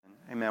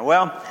Amen.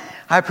 Well,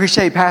 I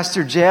appreciate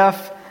Pastor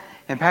Jeff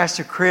and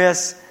Pastor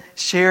Chris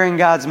sharing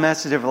God's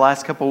message over the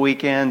last couple of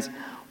weekends.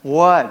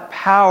 What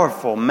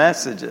powerful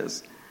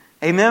messages.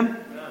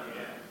 Amen?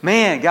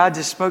 Man, God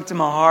just spoke to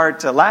my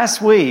heart.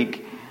 Last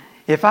week,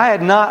 if I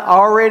had not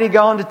already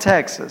gone to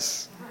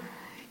Texas,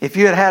 if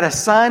you had had a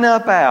sign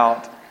up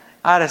out,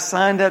 I'd have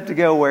signed up to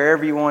go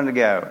wherever you wanted to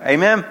go.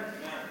 Amen?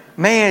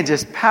 Man,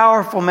 just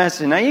powerful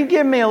message. Now, you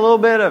give me a little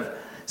bit of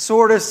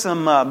sort of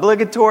some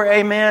obligatory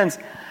amens.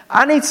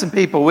 I need some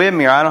people with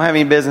me or I don't have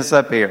any business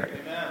up here.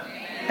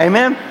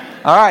 Amen?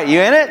 All right, you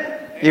in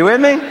it? You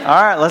with me? All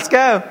right, let's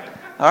go.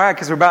 All right,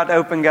 because we're about to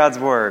open God's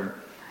Word.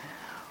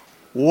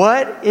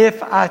 What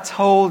if I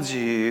told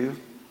you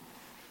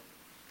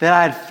that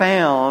I'd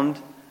found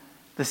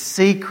the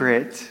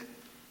secret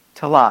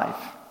to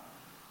life?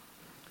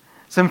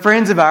 Some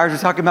friends of ours, we're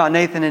talking about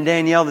Nathan and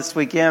Danielle this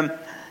weekend.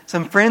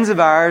 Some friends of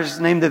ours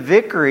named the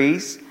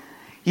Vickeries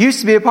used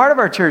to be a part of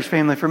our church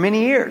family for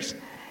many years.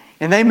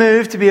 And they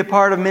moved to be a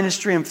part of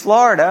ministry in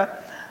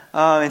Florida.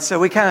 And so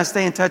we kind of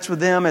stay in touch with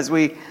them as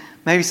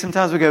maybe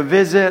sometimes we go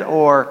visit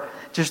or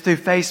just through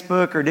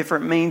Facebook or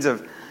different means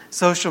of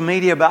social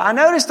media. But I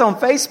noticed on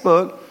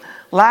Facebook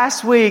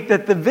last week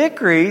that the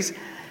Vickeries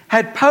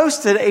had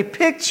posted a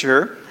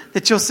picture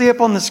that you'll see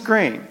up on the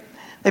screen.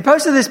 They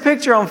posted this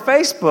picture on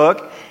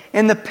Facebook,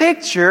 and the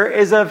picture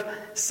is of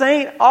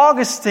St.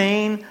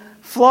 Augustine,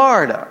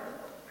 Florida.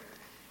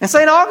 And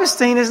St.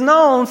 Augustine is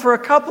known for a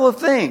couple of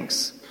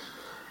things.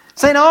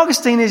 St.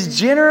 Augustine is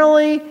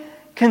generally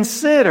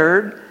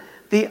considered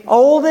the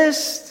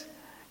oldest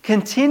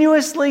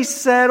continuously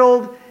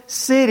settled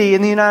city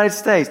in the United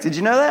States. Did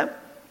you know that?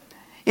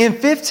 In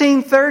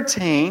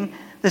 1513,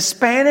 the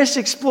Spanish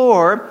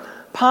explorer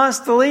Ponce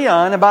de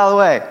Leon, and by the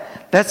way,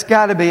 that's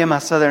got to be in my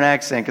southern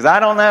accent, because I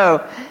don't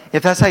know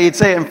if that's how you'd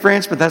say it in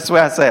French, but that's the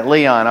way I say it,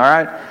 Leon, all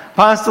right?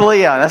 Ponce de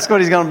Leon, that's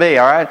what he's going to be,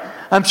 all right?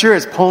 I'm sure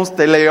it's Ponce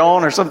de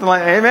Leon or something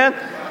like that, amen?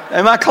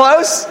 Am I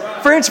close?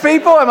 French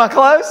people, am I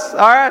close? All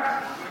right?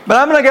 But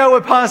I'm going to go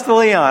with Ponce de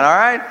Leon, all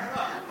right?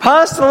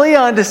 Ponce de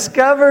Leon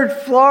discovered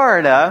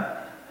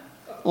Florida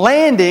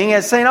landing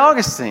at St.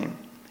 Augustine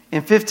in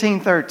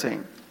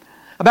 1513.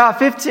 About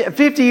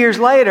 50 years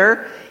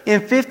later, in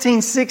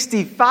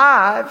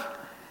 1565,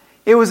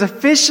 it was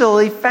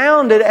officially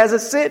founded as a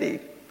city.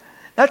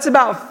 That's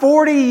about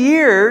 40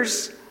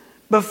 years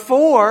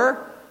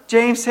before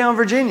Jamestown,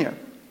 Virginia.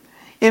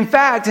 In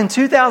fact, in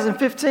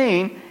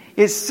 2015,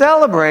 it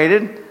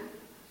celebrated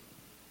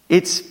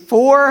its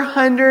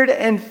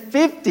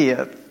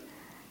 450th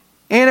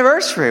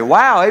anniversary.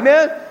 Wow,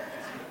 amen?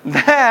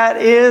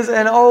 That is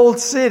an old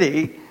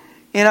city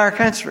in our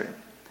country.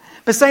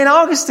 But St.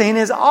 Augustine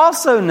is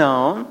also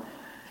known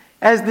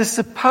as the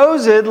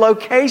supposed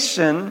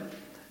location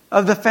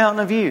of the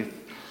Fountain of Youth.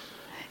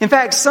 In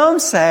fact, some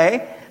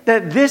say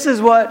that this is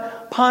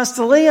what Ponce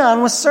de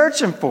Leon was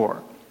searching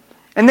for,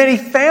 and that he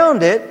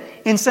found it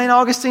in St.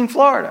 Augustine,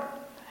 Florida.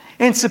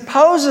 And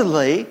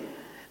supposedly,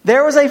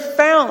 there was a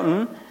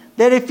fountain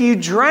that if you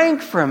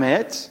drank from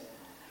it,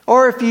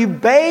 or if you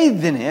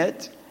bathed in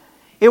it,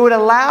 it would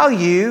allow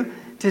you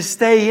to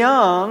stay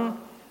young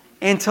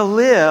and to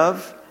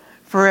live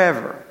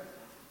forever.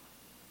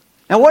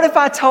 Now, what if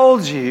I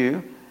told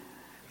you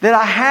that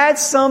I had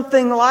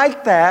something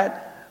like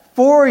that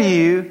for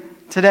you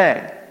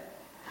today?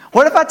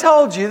 What if I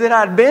told you that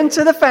I'd been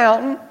to the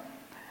fountain,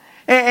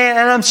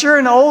 and I'm sure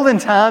in the olden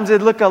times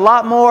it'd look a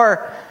lot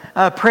more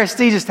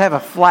prestigious to have a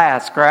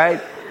flask,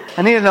 right?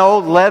 I need an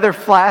old leather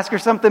flask or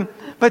something.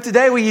 But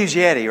today we use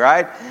Yeti,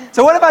 right?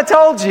 So what if I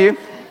told you,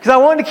 because I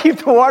wanted to keep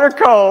the water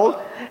cold,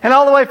 and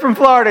all the way from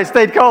Florida it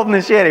stayed cold in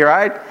this Yeti,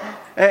 right?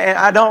 And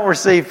I don't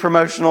receive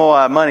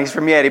promotional monies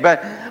from Yeti.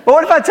 But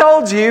what if I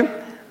told you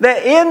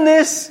that in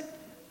this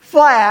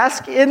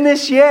flask, in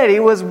this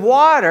Yeti, was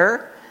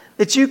water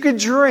that you could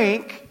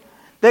drink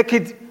that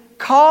could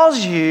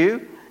cause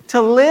you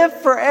to live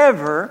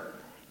forever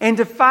and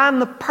to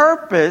find the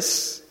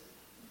purpose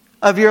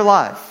of your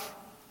life?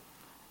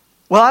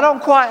 Well, I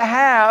don't quite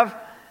have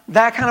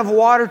that kind of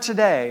water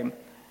today,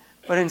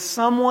 but in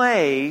some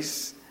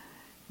ways,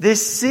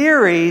 this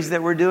series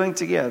that we're doing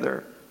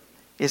together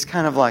is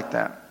kind of like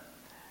that.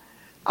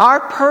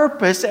 Our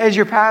purpose as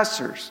your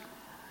pastors,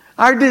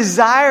 our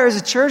desire as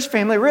a church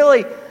family,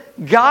 really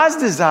God's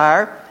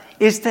desire,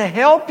 is to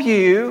help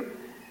you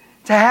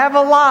to have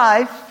a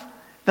life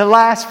that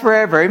lasts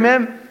forever.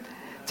 Amen?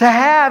 To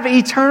have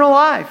eternal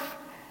life.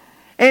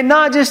 And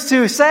not just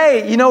to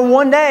say,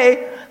 one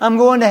day I'm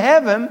going to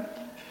heaven,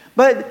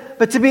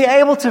 but to be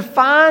able to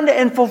find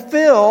and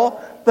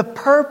fulfill the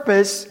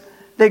purpose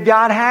that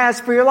God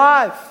has for your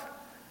life.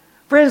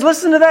 Friends,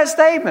 listen to that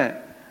statement.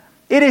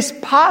 It is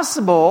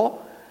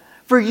possible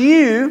for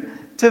you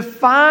to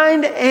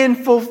find and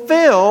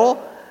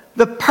fulfill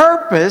the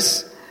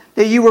purpose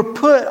that you were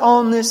put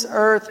on this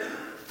earth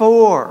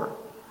for.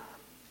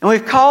 And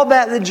we've called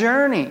that the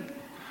journey.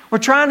 We're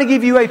trying to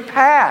give you a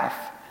path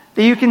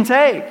that you can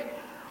take.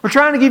 We're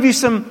trying to give you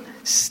some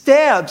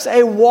steps,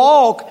 a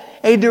walk,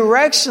 a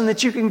direction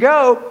that you can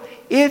go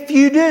if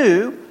you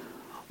do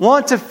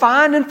want to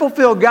find and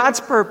fulfill God's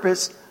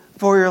purpose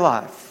for your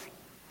life.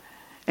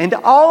 And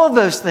all of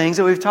those things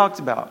that we've talked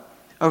about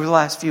over the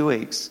last few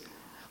weeks,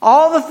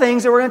 all the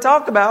things that we're going to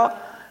talk about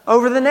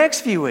over the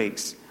next few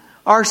weeks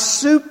are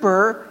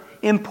super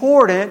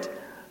important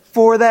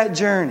for that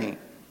journey.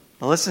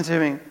 Now listen to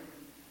me.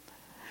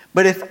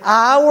 But if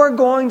I were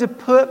going to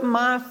put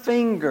my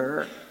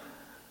finger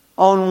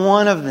on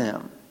one of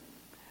them,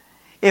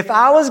 if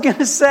I was going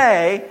to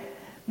say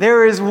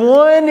there is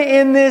one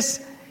in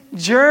this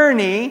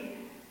journey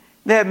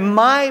that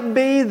might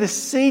be the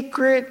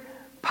secret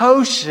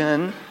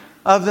potion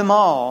of them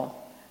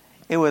all,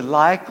 it would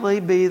likely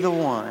be the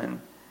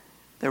one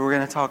that we're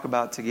going to talk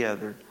about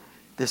together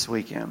this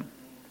weekend.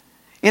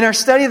 In our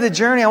study of the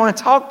journey, I want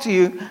to talk to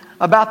you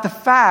about the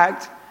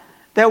fact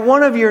that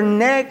one of your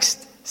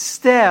next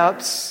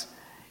steps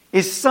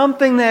is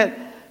something that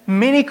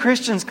many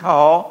Christians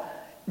call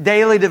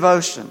daily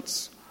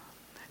devotions.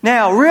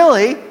 Now,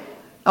 really,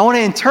 I want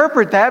to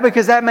interpret that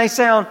because that may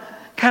sound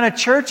kind of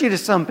churchy to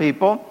some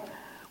people.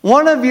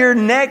 One of your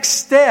next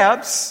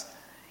steps,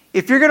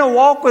 if you're going to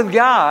walk with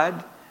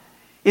God,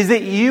 is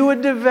that you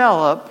would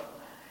develop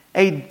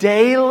a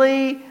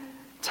daily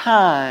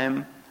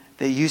time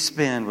that you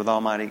spend with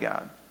Almighty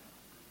God.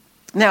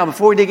 Now,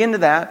 before we dig into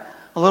that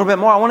a little bit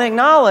more, I want to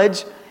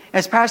acknowledge,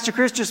 as Pastor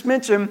Chris just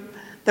mentioned,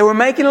 that we're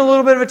making a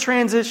little bit of a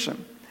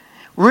transition.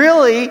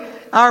 Really,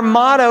 our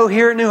motto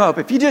here at New Hope,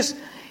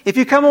 if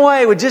you come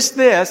away with just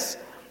this,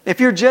 if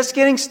you're just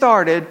getting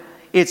started,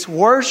 it's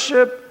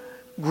worship,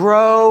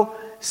 grow,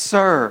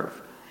 serve.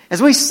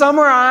 As we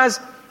summarize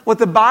what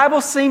the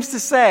Bible seems to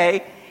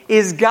say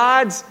is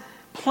God's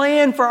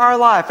plan for our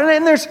life.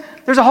 And there's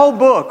a whole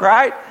book,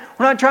 right?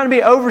 We're not trying to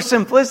be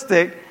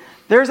oversimplistic.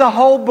 There's a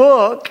whole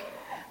book.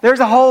 There's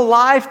a whole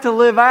life to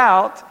live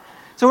out.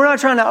 So we're not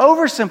trying to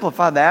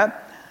oversimplify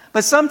that.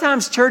 But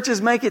sometimes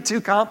churches make it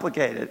too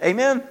complicated.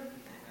 Amen?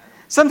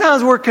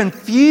 Sometimes we're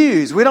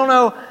confused. We don't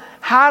know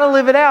how to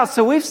live it out.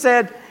 So we've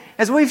said,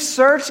 as we've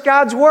searched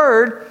God's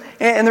Word,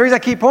 and the reason I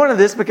keep pointing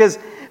to this, because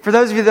for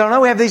those of you that don't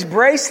know, we have these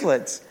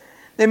bracelets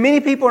that many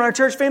people in our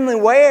church family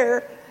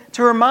wear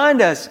to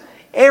remind us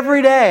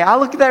every day. I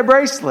look at that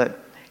bracelet.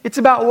 It's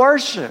about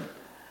worship.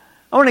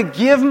 I want to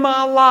give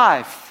my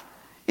life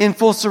in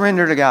full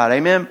surrender to God.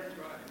 Amen?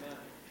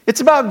 It's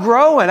about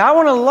growing. I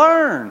want to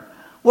learn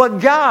what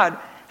God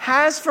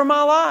has for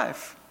my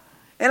life.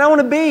 And I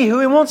want to be who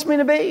He wants me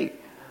to be.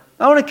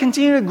 I want to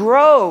continue to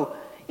grow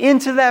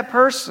into that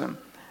person.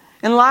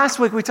 And last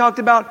week we talked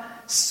about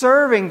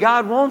serving.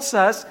 God wants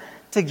us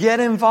to get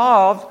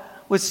involved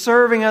with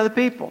serving other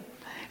people.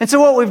 And so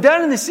what we've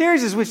done in this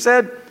series is we've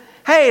said,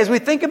 hey, as we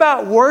think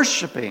about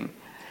worshiping,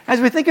 as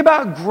we think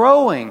about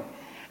growing,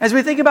 as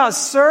we think about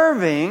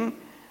serving,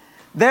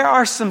 there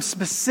are some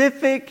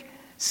specific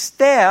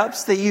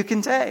steps that you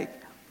can take.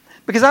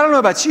 Because I don't know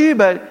about you,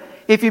 but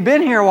if you've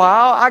been here a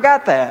while, I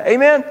got that.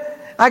 Amen?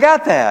 I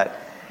got that.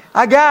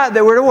 I got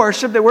that we're to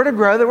worship, that we're to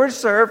grow, that we're to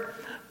serve.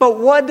 But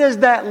what does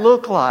that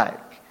look like?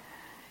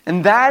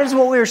 And that is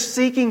what we're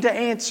seeking to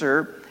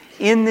answer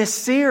in this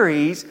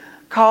series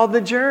called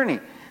The Journey.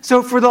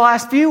 So for the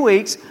last few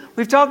weeks,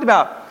 we've talked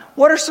about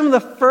what are some of the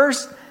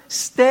first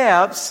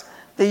steps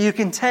that you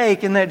can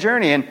take in that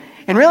journey. And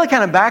really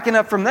kind of backing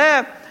up from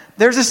that,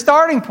 there's a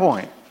starting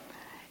point.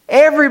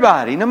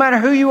 Everybody, no matter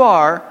who you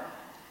are,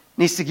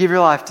 needs to give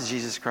your life to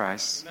Jesus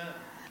Christ. Amen.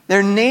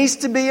 There needs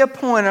to be a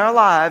point in our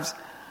lives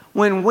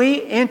when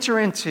we enter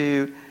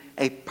into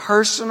a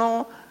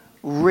personal,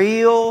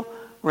 real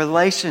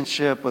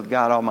relationship with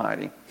God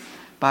Almighty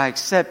by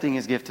accepting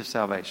His gift of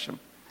salvation.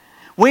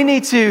 We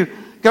need to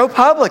go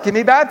public and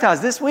be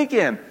baptized. This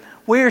weekend,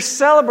 we are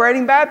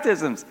celebrating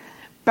baptisms.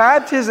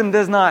 Baptism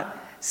does not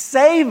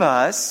save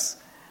us,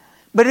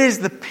 but it is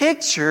the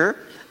picture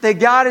that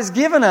God has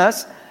given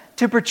us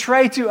to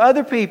portray to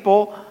other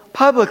people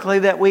publicly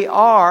that we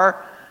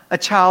are a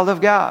child of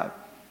God.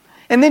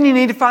 And then you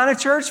need to find a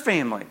church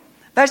family.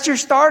 That's your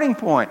starting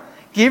point.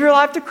 Give your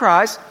life to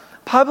Christ,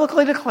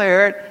 publicly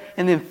declare it,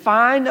 and then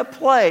find a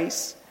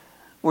place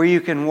where you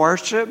can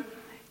worship,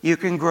 you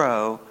can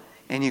grow,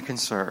 and you can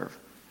serve.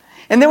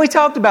 And then we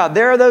talked about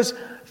there are those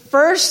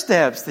first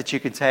steps that you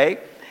can take.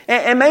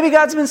 And maybe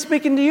God's been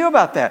speaking to you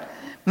about that.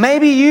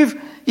 Maybe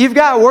you've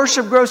got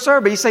worship, grow,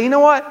 serve, but you say, you know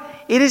what?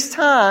 It is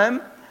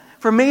time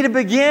for me to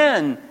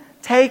begin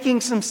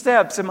taking some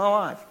steps in my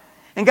life.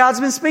 And God's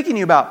been speaking to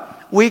you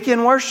about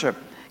weekend worship.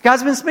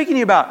 God's been speaking to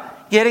you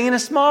about getting in a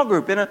small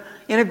group, in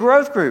a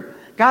growth group.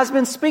 God's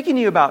been speaking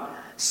to you about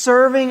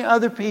serving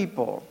other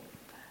people.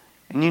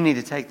 And you need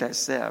to take that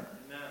step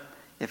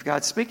if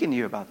God's speaking to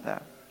you about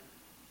that.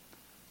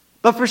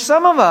 But for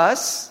some of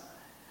us,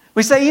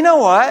 we say, you know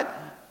what?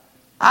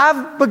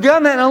 I've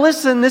begun that. Now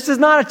listen, this is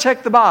not a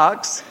check the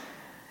box.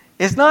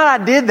 It's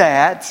not I did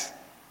that.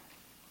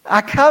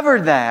 I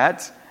covered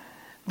that.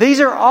 These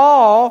are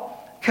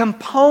all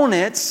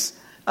components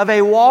of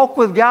a walk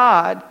with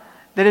God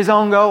that is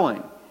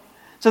ongoing.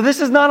 So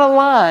this is not a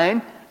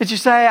line that you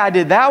say, I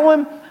did that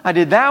one, I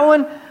did that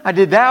one, I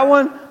did that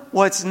one.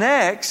 What's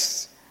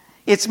next?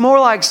 It's more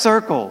like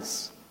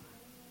circles.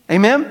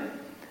 Amen?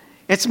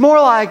 It's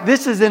more like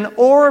this is an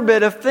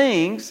orbit of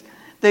things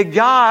that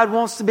God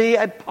wants to be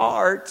a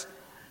part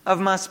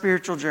of my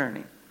spiritual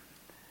journey.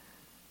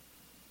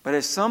 But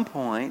at some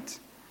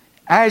point,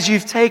 as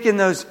you've taken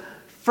those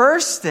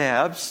first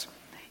steps,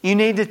 you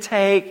need to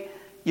take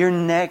your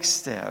next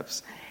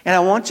steps. And I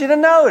want you to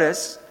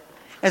notice,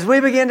 as we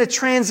begin to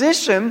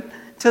transition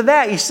to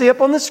that, you see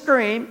up on the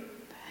screen,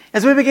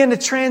 as we begin to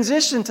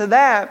transition to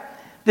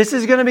that, this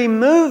is going to be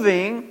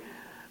moving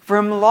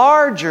from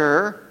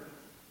larger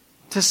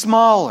to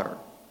smaller.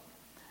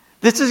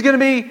 This is going to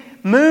be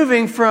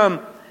moving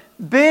from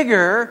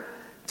bigger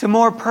to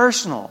more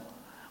personal.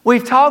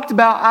 We've talked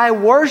about I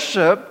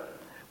worship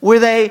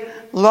with a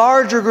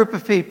larger group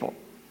of people.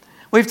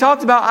 We've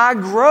talked about I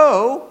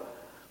grow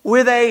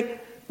with a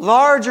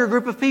larger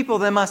group of people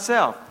than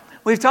myself.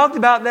 We've talked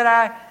about that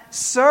I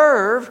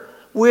serve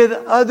with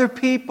other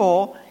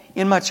people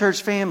in my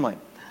church family.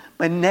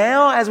 But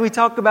now as we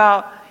talk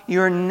about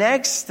your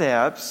next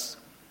steps,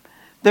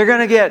 they're going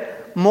to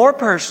get more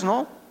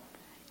personal.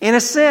 In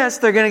a sense,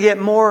 they're going to get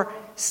more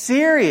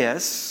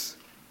serious.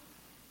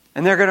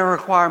 And they're going to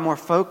require more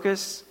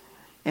focus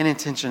and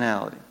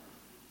intentionality.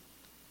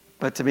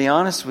 But to be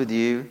honest with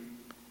you,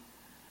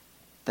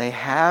 they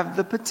have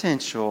the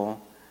potential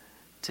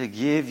to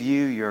give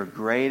you your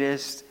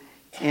greatest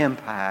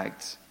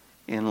impact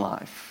in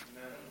life.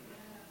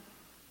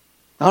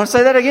 I want to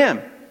say that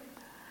again.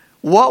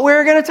 What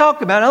we're going to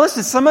talk about, now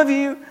listen, some of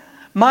you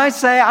might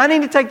say, I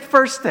need to take the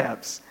first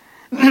steps.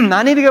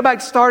 I need to go back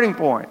to starting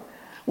point.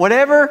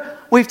 Whatever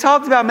we've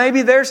talked about,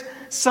 maybe there's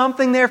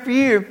something there for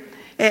you.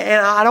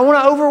 And I don't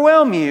want to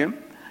overwhelm you,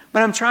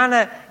 but I'm trying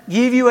to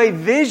give you a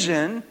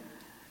vision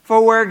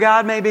for where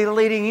God may be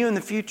leading you in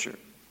the future.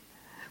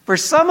 For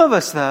some of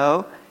us,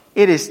 though,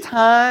 it is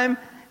time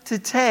to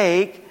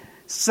take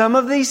some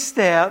of these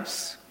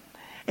steps,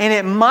 and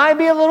it might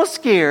be a little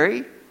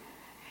scary.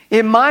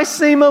 It might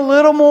seem a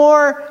little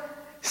more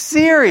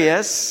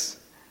serious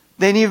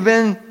than you've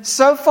been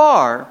so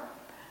far.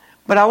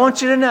 But I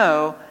want you to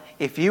know,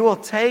 if you will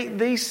take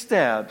these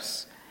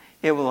steps,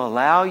 it will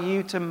allow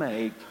you to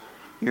make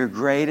your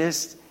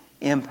greatest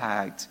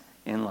impact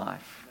in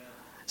life.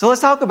 So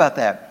let's talk about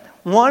that.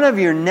 One of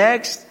your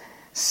next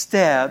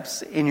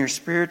steps in your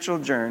spiritual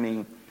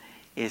journey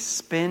is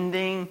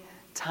spending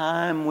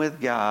time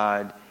with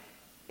God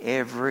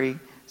every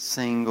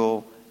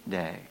single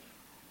day.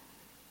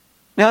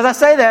 Now, as I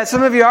say that,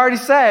 some of you already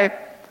say,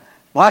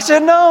 well, I should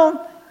have known.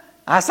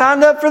 I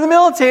signed up for the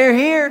military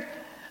here.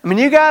 I mean,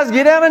 you guys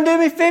get out and do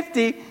me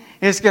 50.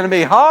 It's going to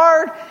be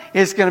hard.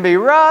 It's going to be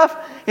rough.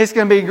 It's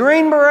going to be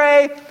Green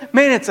Beret.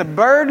 Man, it's a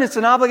burden. It's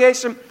an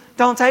obligation.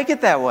 Don't take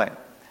it that way.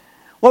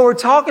 What we're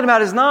talking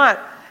about is not,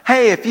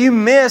 hey, if you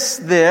miss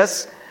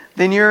this,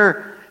 then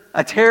you're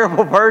a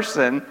terrible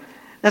person.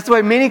 That's the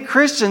way many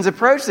Christians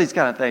approach these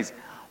kind of things.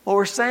 What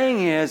we're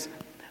saying is,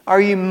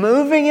 are you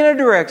moving in a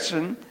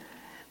direction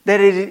that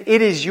it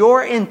is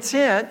your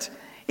intent,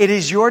 it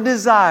is your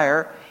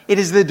desire, it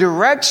is the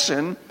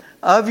direction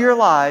of your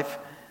life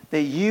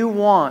that you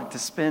want to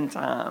spend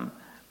time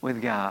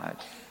with God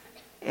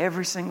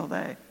every single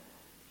day?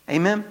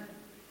 Amen?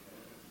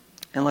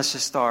 And let's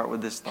just start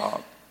with this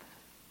thought.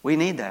 We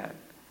need that.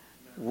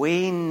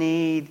 We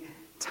need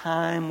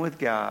time with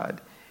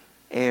God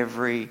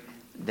every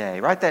day.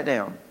 Write that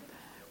down.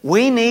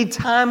 We need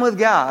time with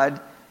God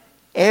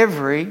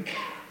every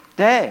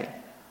day.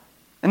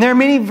 And there are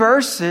many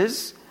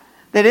verses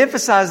that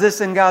emphasize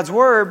this in God's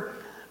Word,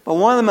 but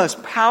one of the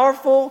most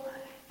powerful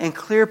and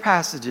clear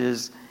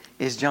passages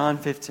is John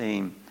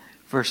 15,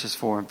 verses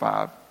 4 and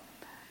 5.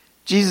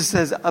 Jesus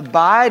says,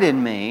 "Abide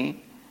in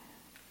me,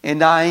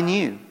 and I in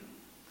you.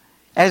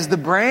 As the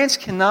branch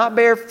cannot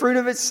bear fruit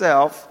of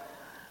itself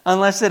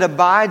unless it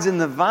abides in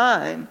the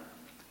vine,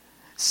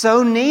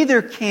 so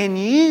neither can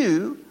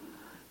you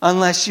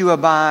unless you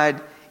abide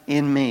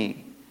in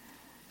me.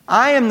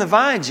 I am the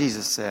vine,"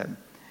 Jesus said.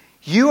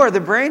 "You are the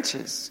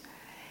branches.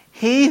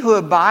 He who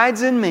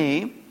abides in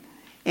me,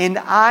 and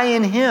I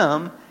in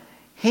him,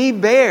 he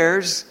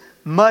bears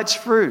much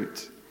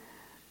fruit.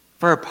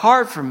 For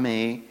apart from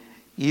me,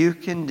 you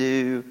can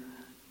do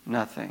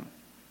nothing."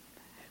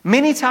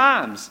 Many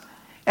times,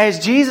 as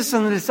Jesus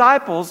and the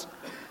disciples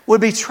would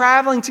be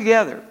traveling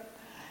together,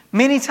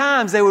 many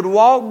times they would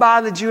walk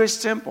by the Jewish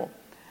temple.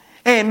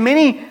 And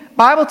many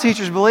Bible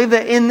teachers believe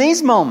that in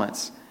these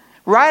moments,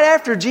 right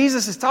after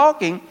Jesus is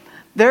talking,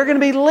 they're going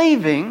to be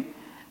leaving.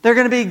 They're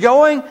going to be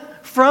going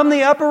from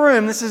the upper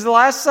room. This is the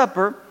Last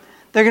Supper.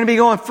 They're going to be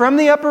going from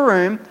the upper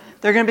room.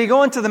 They're going to be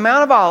going to the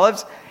Mount of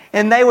Olives.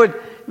 And they would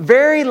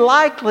very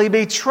likely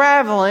be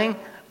traveling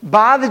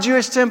by the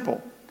Jewish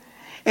temple.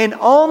 And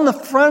on the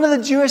front of the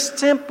Jewish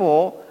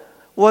temple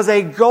was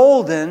a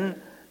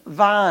golden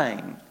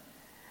vine.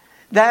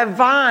 That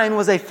vine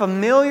was a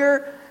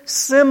familiar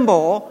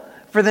symbol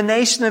for the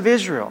nation of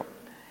Israel.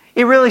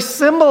 It really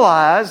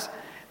symbolized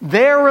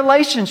their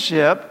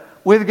relationship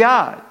with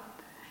God.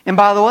 And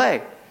by the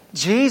way,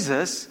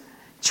 Jesus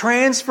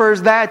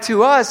transfers that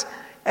to us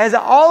as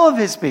all of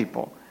His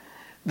people.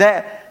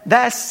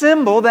 That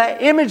symbol,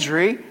 that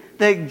imagery,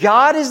 that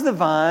God is the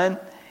vine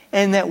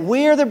and that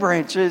we are the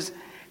branches,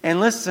 and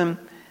listen,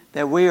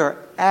 that we are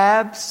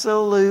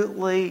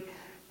absolutely,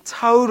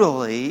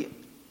 totally,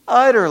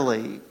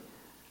 utterly,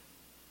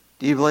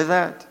 do you believe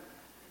that?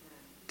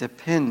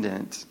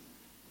 Dependent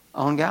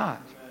on God.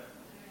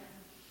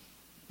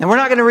 Now, we're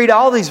not going to read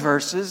all these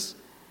verses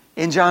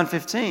in John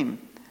 15,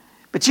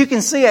 but you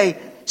can see a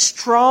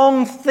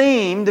strong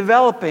theme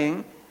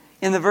developing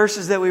in the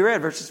verses that we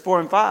read, verses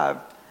 4 and 5,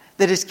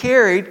 that is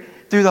carried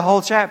through the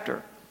whole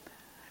chapter.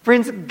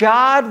 Friends,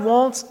 God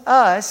wants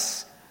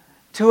us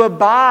to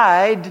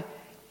abide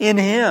in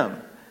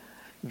Him.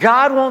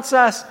 God wants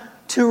us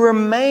to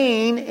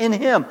remain in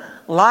Him,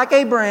 like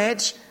a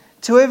branch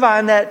to a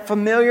vine, that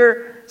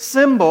familiar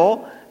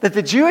symbol that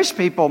the Jewish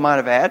people might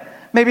have had.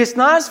 Maybe it's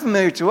not as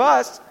familiar to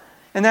us,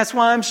 and that's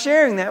why I'm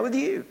sharing that with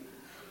you.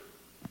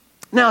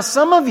 Now,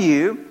 some of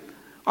you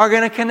are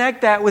going to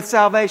connect that with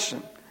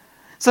salvation.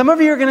 Some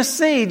of you are going to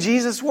see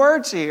Jesus'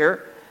 words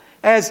here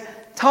as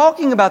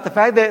talking about the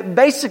fact that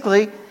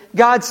basically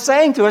God's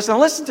saying to us, and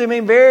listen to me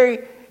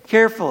very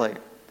carefully.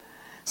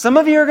 Some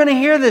of you are going to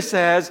hear this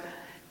as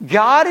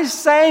God is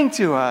saying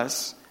to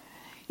us,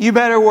 you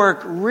better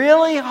work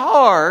really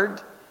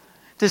hard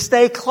to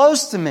stay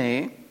close to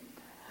me,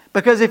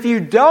 because if you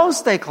don't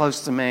stay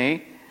close to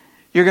me,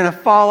 you're going to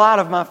fall out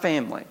of my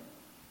family.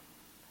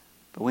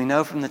 But we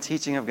know from the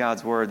teaching of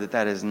God's Word that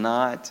that is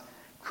not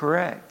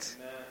correct.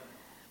 Amen.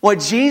 What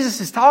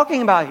Jesus is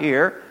talking about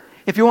here,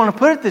 if you want to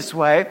put it this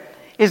way,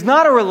 is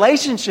not a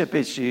relationship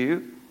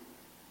issue.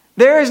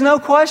 There is no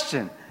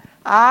question.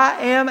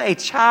 I am a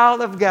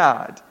child of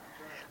God.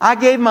 I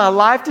gave my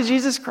life to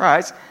Jesus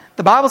Christ.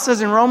 The Bible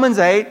says in Romans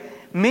 8,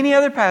 many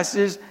other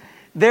passages,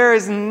 there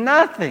is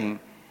nothing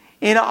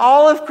in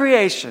all of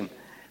creation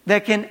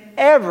that can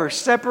ever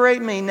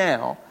separate me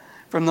now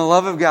from the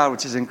love of God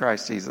which is in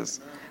Christ Jesus.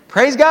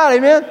 Praise God,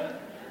 amen?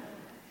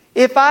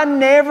 If I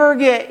never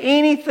get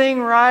anything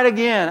right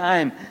again, I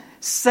am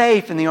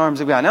safe in the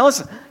arms of God. Now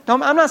listen,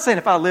 I'm not saying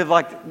if I live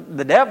like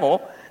the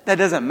devil, that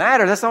doesn't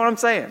matter. That's not what I'm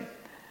saying.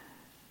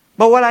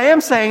 But what I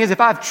am saying is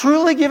if I've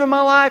truly given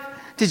my life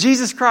to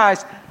Jesus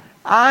Christ,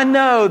 I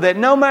know that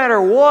no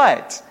matter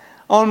what,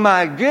 on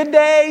my good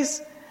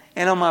days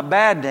and on my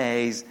bad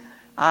days,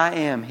 I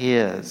am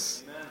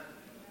His.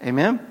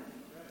 Amen?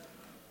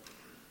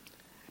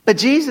 But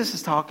Jesus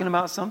is talking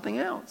about something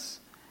else.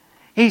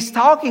 He's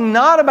talking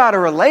not about a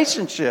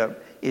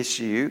relationship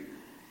issue.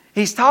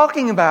 He's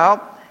talking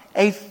about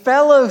a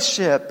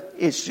fellowship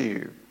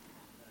issue.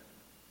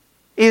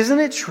 Isn't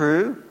it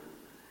true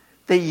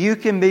that you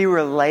can be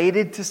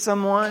related to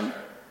someone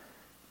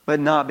but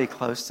not be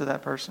close to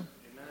that person?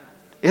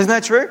 Isn't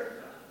that true?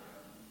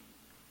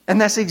 And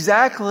that's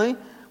exactly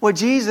what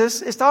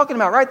Jesus is talking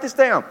about. Write this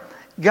down.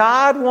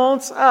 God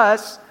wants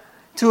us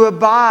to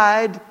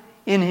abide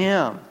in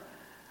Him.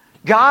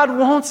 God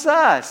wants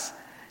us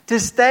to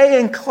stay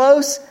in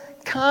close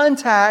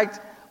contact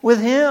with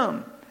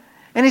Him.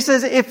 And He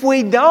says, if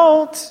we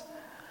don't,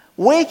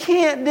 we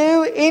can't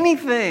do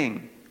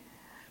anything.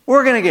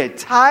 We're going to get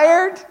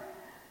tired.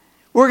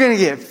 We're going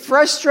to get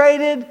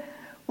frustrated.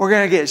 We're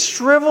going to get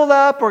shriveled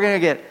up. We're going to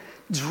get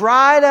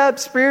dried up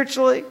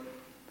spiritually.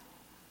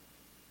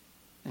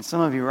 And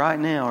some of you right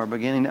now are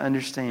beginning to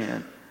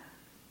understand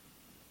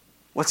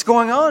what's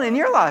going on in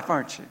your life,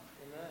 aren't you?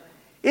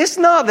 It's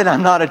not that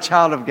I'm not a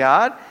child of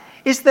God.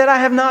 It's that I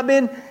have not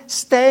been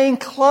staying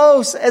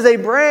close as a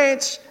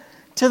branch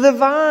to the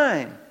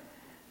vine.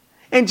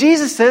 And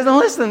Jesus says, and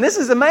listen, this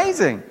is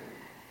amazing.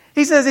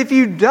 He says, if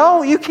you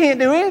don't, you can't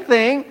do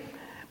anything.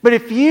 But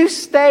if you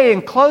stay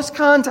in close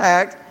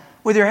contact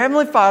with your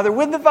Heavenly Father,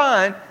 with the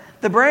vine,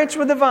 the branch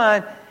with the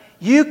vine,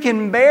 you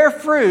can bear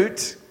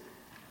fruit.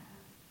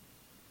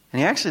 And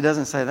He actually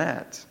doesn't say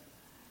that.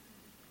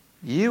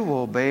 You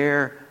will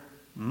bear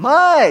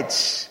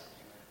much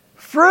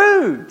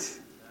fruit.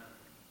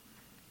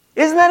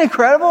 Isn't that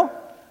incredible?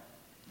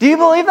 Do you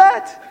believe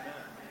that?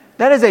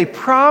 That is a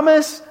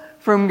promise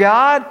from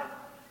God.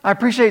 I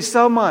appreciate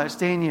so much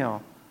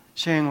Danielle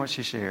sharing what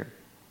she shared.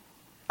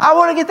 I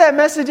want to get that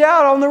message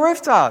out on the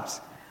rooftops.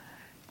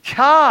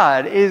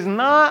 God is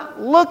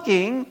not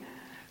looking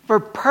for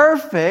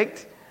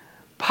perfect,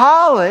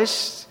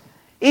 polished,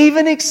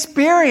 even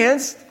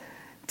experienced,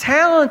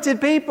 talented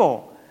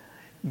people.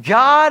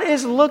 God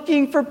is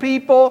looking for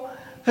people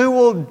who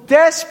will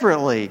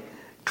desperately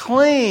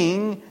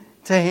cling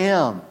to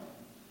Him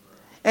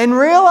and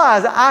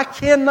realize I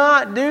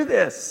cannot do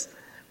this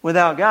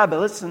without God. But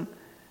listen,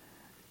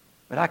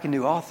 but I can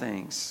do all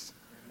things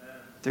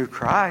through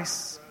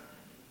Christ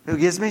who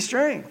gives me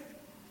strength.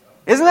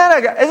 Isn't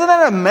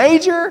that a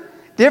major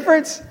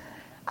difference?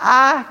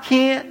 I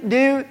can't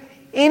do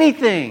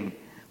anything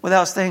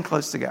without staying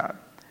close to God.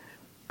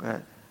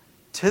 But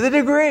to the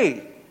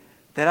degree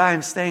that I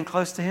am staying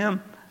close to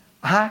Him,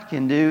 I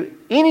can do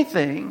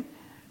anything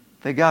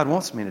that God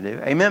wants me to do.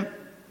 Amen?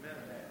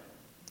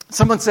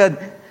 Someone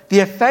said, the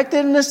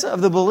effectiveness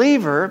of the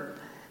believer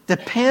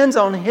depends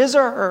on his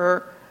or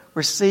her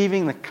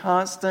receiving the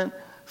constant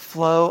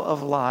flow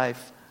of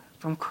life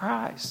from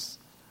Christ.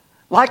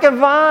 Like a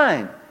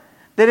vine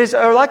that is,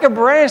 or like a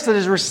branch that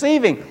is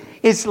receiving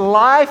It's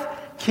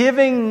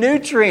life-giving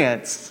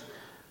nutrients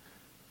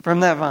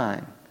from that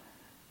vine.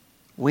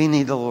 We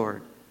need the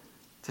Lord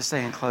to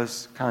stay in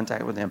close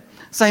contact with Him.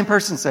 Same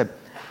person said,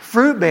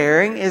 fruit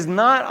bearing is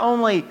not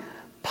only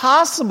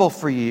possible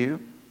for you,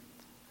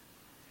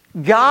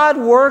 God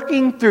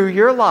working through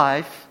your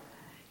life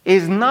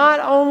is not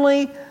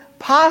only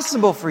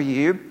possible for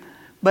you,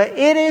 but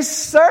it is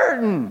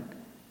certain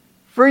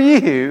for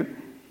you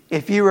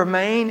if you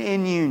remain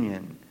in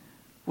union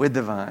with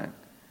the vine.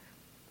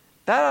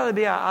 That ought to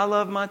be a I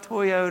love my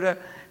Toyota,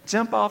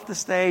 jump off the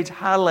stage,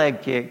 high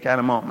leg kick kind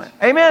of moment.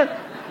 Amen?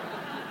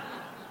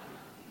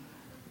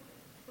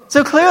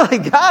 So clearly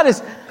God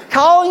is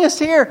calling us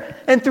here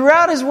and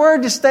throughout His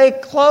Word to stay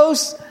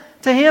close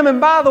to Him.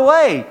 And by the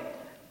way,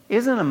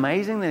 isn't it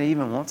amazing that He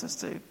even wants us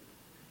to?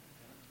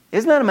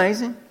 Isn't that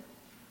amazing?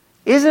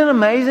 Isn't it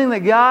amazing that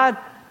God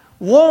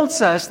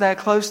wants us that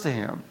close to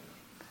Him?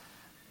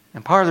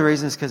 And part of the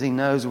reason is because He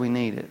knows we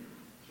need it.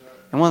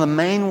 And one of the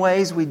main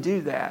ways we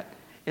do that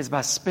is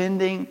by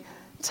spending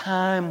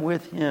time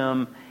with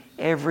Him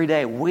every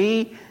day.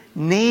 We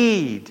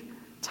need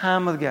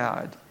time with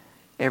God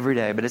every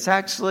day. But it's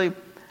actually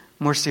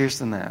more serious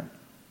than that.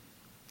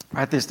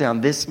 Write this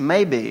down. This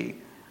may be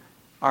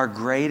our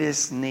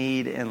greatest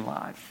need in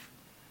life.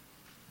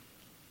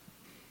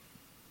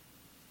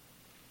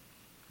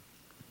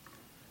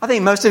 I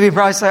think most of you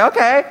probably say,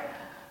 okay,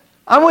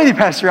 I'm with you,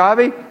 Pastor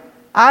Robbie.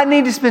 I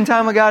need to spend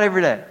time with God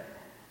every day.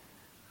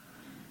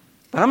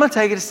 But I'm going to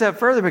take it a step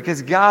further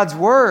because God's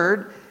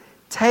Word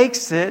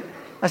takes it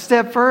a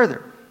step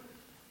further.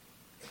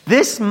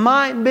 This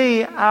might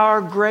be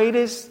our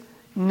greatest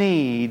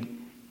need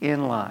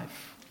in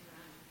life.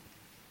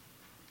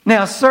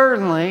 Now,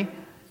 certainly,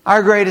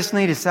 our greatest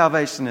need is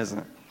salvation, isn't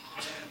it?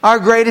 Our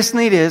greatest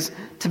need is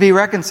to be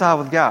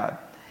reconciled with God.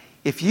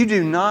 If you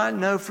do not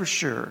know for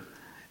sure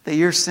that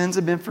your sins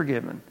have been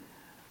forgiven,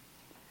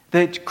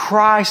 that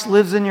Christ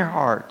lives in your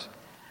heart,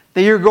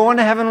 that you're going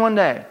to heaven one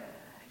day,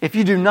 if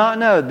you do not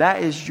know,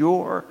 that is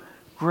your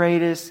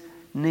greatest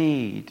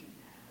need.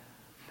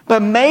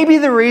 But maybe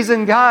the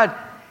reason God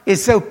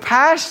is so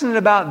passionate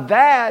about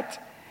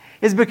that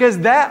is because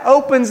that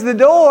opens the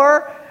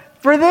door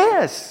for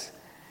this.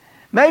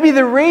 Maybe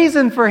the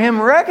reason for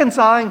Him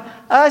reconciling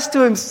us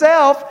to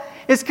Himself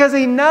is because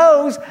He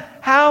knows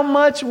how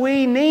much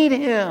we need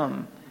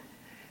Him.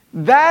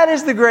 That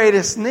is the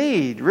greatest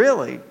need,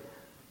 really,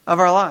 of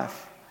our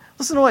life.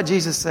 Listen to what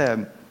Jesus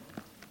said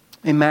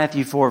in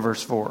Matthew 4,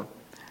 verse 4.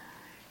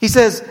 He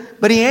says,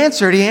 but He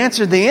answered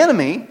the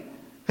enemy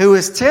who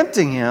was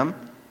tempting Him.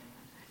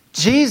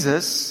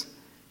 Jesus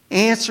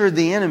answered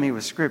the enemy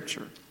with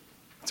Scripture.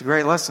 It's a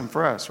great lesson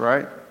for us,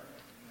 right?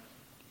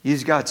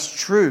 Use God's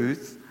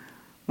truth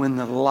when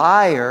the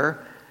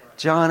liar,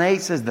 John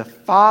 8 says, the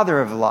father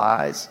of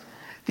lies,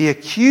 the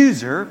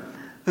accuser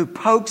who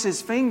pokes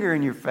his finger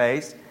in your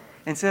face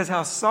and says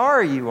how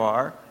sorry you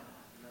are,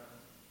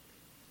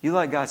 you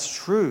let God's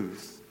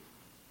truth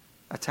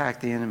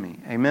attack the enemy.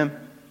 Amen?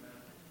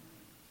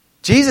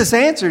 Jesus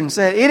answered and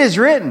said, it is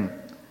written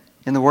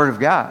in the Word of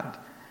God,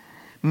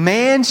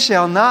 man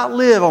shall not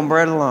live on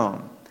bread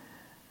alone,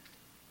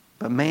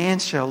 but man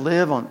shall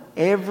live on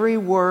every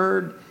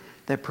word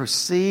that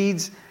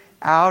proceeds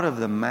out of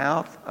the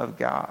mouth of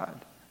God.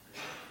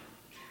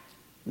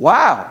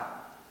 Wow.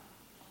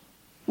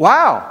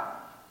 Wow.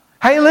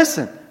 Hey,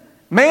 listen.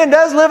 Man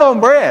does live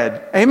on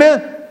bread.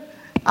 Amen.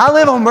 I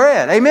live on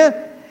bread.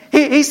 Amen.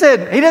 He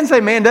said, He didn't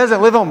say man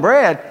doesn't live on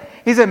bread.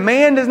 He said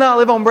man does not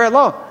live on bread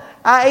alone.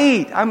 I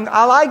eat.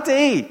 I like to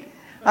eat.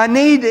 I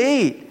need to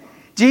eat.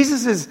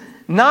 Jesus is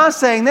not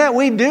saying that.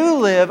 We do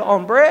live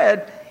on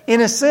bread in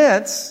a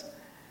sense.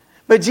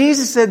 But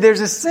Jesus said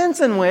there's a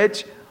sense in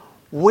which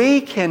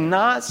we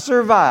cannot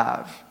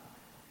survive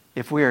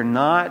if we are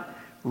not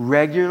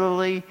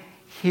regularly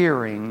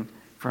hearing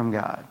from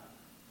God.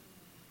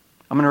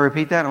 I'm going to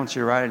repeat that. I want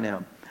you to write it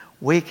down.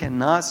 We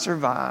cannot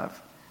survive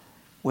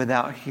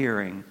without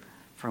hearing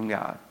from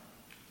God.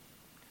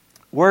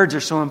 Words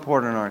are so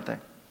important, aren't they?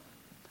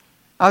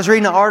 I was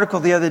reading an article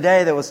the other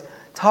day that was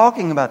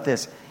talking about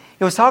this.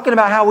 It was talking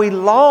about how we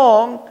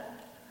long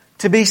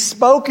to be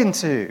spoken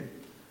to.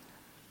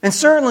 And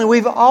certainly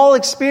we've all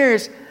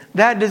experienced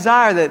that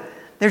desire that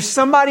there's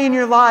somebody in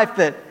your life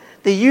that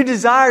you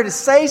desire to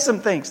say some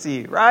things to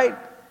you, right?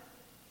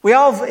 We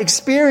all have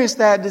experienced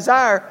that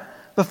desire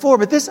before.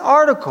 But this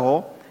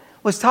article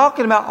was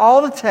talking about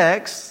all the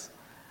texts,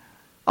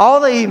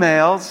 all the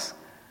emails,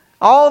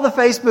 all the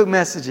Facebook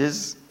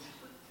messages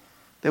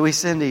that we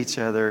send to each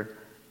other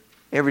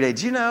every day.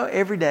 Do you know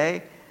every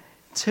day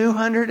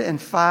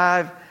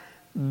 205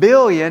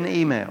 billion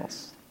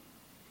emails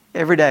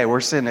every day we're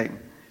sending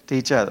to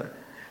each other?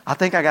 I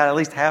think I got at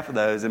least half of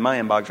those in my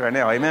inbox right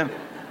now. Amen.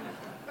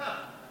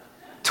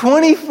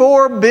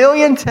 24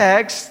 billion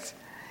texts,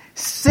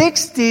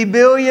 60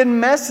 billion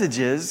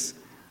messages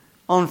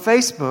on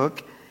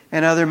Facebook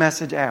and other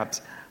message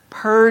apps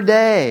per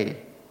day.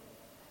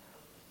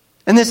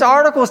 And this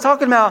article is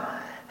talking about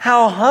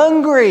how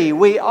hungry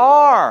we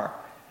are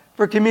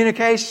for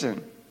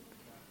communication.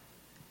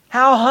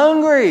 How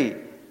hungry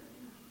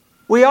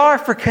We are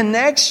for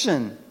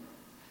connection,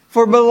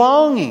 for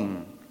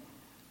belonging.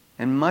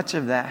 And much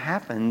of that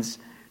happens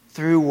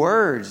through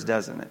words,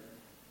 doesn't it?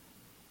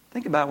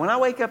 Think about it. When I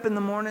wake up in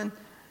the morning,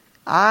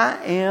 I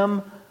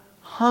am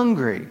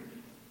hungry.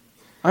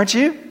 Aren't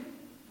you?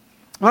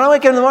 When I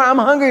wake up in the morning, I'm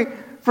hungry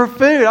for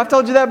food. I've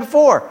told you that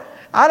before.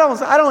 I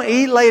don't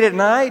eat late at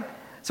night.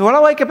 So when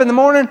I wake up in the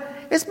morning,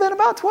 it's been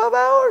about 12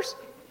 hours.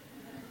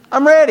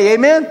 I'm ready.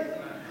 Amen?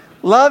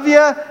 Love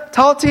you.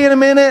 Talk to you in a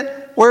minute.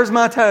 Where's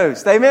my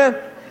toast? Amen?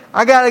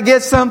 I got to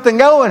get something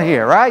going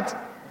here, right?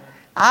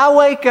 I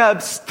wake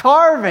up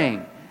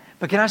starving.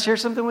 But can I share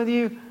something with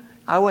you?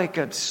 I wake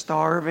up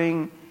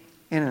starving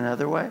in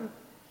another way.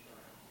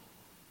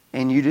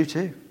 And you do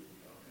too.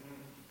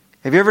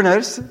 Have you ever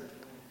noticed it?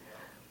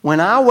 When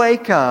I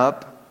wake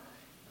up,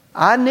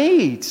 I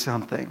need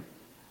something.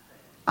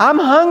 I'm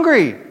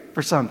hungry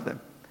for something.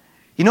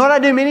 You know what I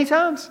do many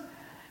times?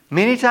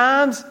 Many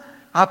times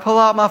I pull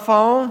out my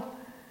phone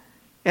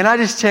and I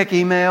just check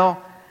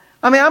email.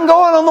 I'm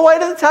going on the way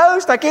to the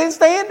toast. I can't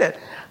stand it.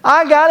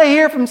 I got to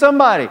hear from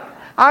somebody.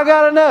 I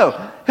got to know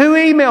who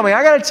emailed me.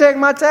 I got to check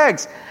my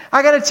texts.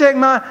 I got to check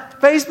my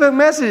Facebook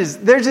messages.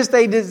 There's just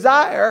a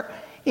desire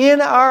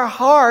in our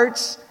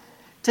hearts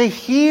to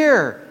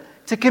hear,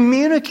 to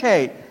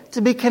communicate,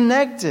 to be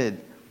connected.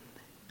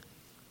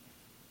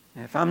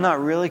 And if I'm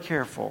not really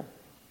careful,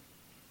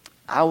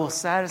 I will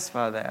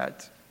satisfy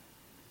that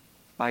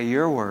by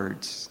your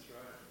words.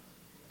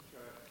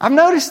 I've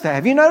noticed that.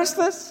 Have you noticed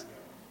this?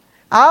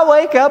 I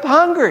wake up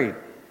hungry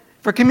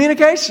for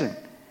communication.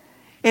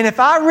 And if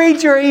I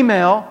read your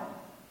email,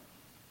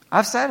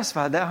 I've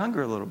satisfied that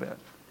hunger a little bit.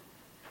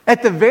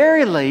 At the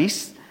very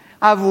least,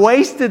 I've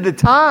wasted the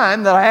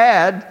time that I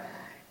had.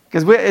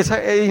 Because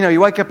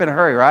you wake up in a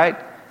hurry, right?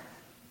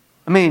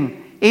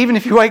 Even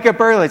if you wake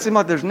up early, it seems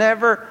like there's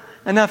never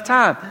enough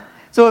time.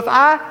 So if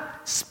I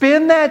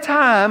spend that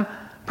time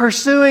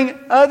pursuing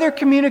other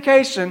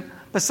communication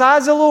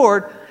besides the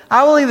Lord,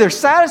 I will either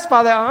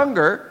satisfy that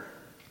hunger,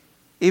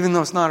 even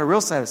though it's not a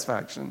real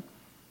satisfaction.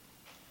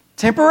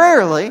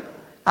 Temporarily,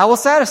 I will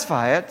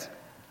satisfy it.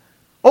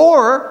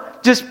 Or,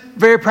 just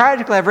very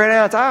practically, I've ran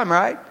out of time,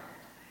 right?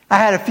 I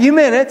had a few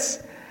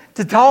minutes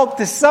to talk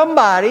to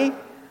somebody.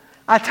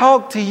 I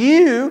talked to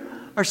you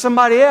or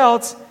somebody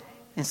else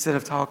instead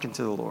of talking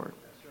to the Lord.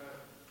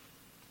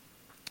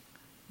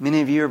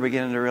 Many of you are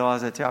beginning to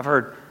realize that too.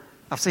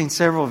 I've seen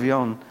several of you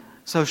on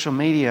social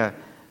media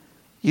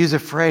use a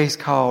phrase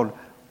called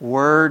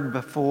word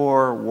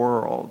before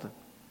world.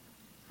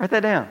 Write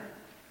that down.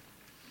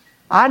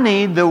 I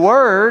need the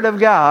Word of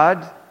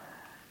God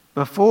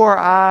before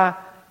I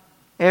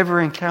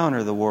ever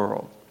encounter the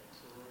world.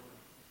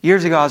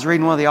 Years ago, I was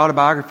reading one of the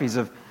autobiographies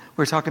we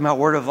were talking about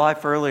Word of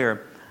Life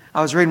earlier.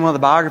 I was reading one of the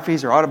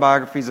biographies or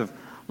autobiographies of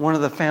one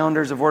of the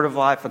founders of Word of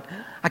Life. And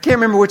I can't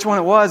remember which one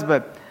it was,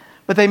 but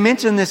they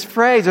mentioned this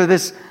phrase or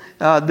this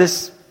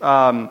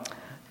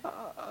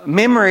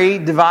memory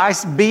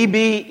device,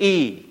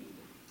 BBE.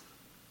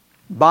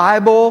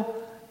 Bible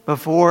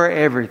before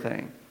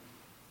everything.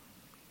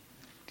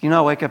 Do you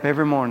know, I wake up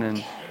every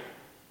morning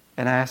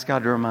and I ask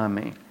God to remind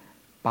me,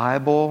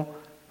 Bible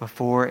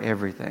before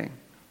everything.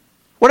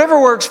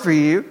 Whatever works for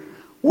you.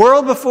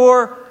 Word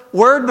before.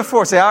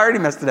 See, I already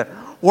messed it up.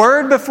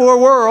 Word before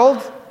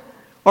world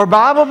or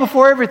Bible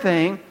before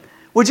everything.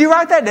 Would you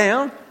write that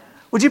down?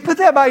 Would you put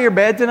that by your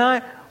bed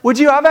tonight? Would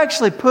you? I've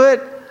actually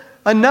put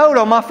a note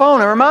on my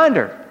phone, a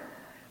reminder.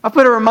 I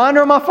put a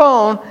reminder on my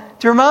phone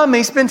to remind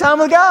me, spend time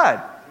with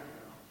God.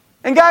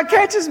 And God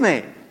catches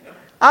me.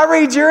 I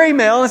read your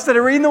email instead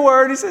of reading the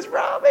Word. He says,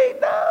 Robbie,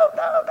 no,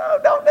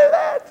 don't do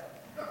that.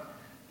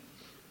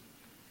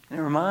 And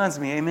it reminds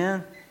me,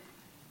 amen?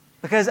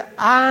 Because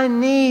I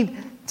need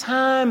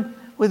time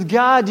with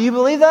God. Do you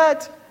believe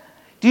that?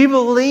 Do you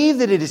believe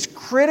that it is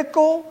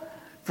critical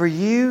for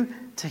you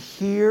to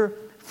hear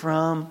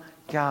from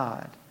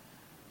God?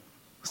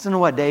 Listen to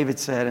what David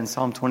said in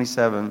Psalm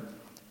 27,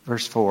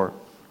 verse 4.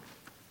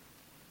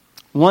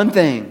 One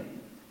thing.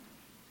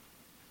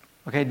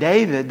 Okay,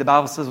 David, the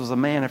Bible says, was a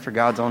man after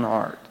God's own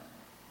heart.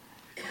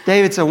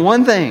 David said,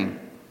 one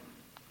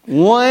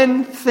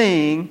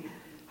thing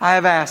I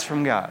have asked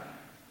from God.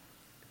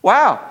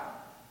 Wow.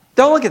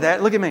 Don't look at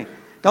that. Look at me.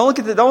 Don't look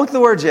at the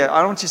words yet. I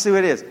don't want you to see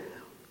what it is.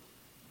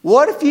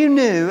 What if you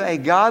knew a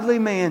godly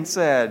man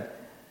said,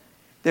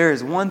 there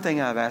is one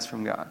thing I've asked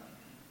from God?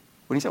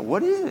 When he said,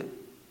 what is it?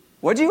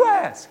 What did you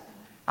ask?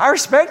 I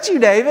respect you,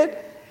 David.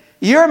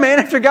 You're a man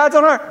after God's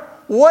own heart.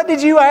 What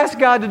did you ask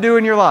God to do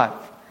in your life?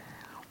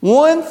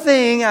 One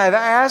thing I've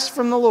asked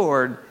from the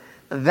Lord,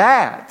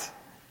 that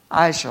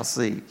I shall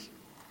seek,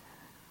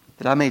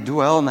 that I may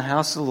dwell in the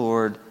house of the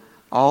Lord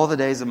all the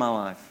days of my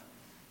life.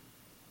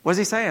 What is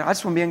he saying? I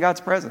just want to be in God's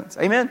presence.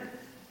 Amen?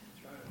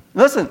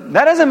 Listen,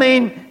 that doesn't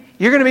mean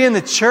you're going to be in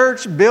the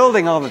church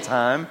building all the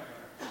time.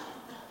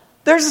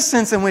 There's a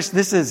sense in which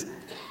this is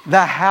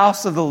the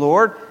house of the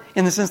Lord,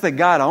 in the sense that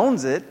God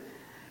owns it,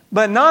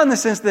 but not in the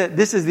sense that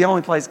this is the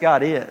only place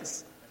God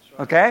is.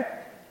 Okay?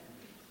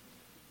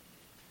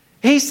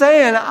 He's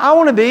saying, I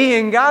want to be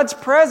in God's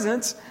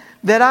presence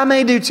that I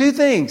may do two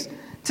things.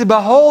 to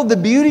behold the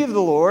beauty of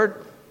the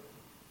Lord.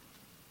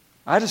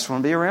 I just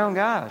want to be around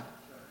God.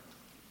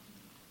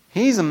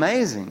 He's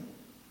amazing.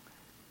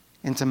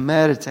 And to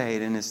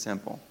meditate in His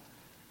temple.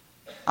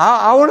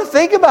 I want to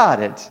think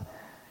about it.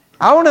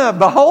 I want to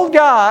behold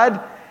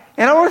God,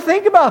 and I want to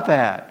think about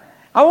that.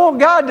 I want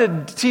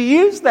God to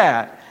use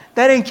that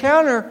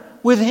encounter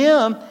with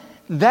Him.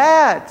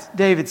 That,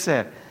 David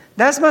said,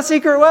 that's my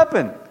secret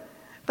weapon.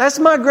 That's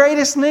my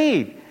greatest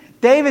need.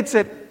 David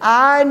said,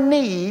 I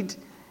need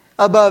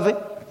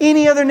above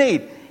any other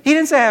need. He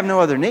didn't say I have no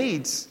other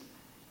needs.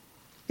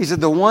 He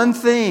said, the one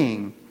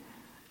thing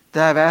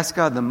that I've asked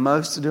God the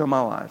most to do in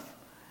my life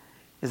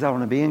is I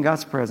want to be in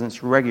God's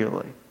presence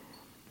regularly.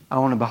 I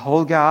want to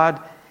behold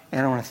God,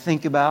 and I want to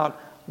think about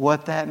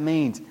what that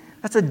means.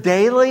 That's a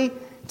daily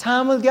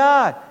time with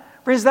God.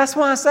 Friends, that's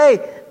why I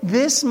say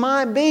this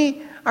might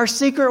be our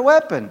secret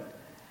weapon.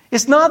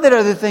 It's not that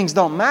other things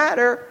don't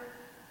matter,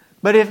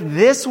 but if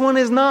this one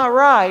is not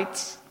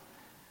right,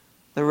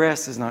 the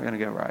rest is not going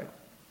to go right.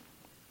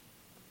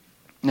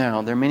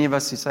 Now, there are many of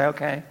us who say,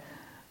 okay,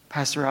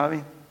 Pastor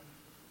Robbie,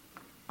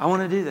 I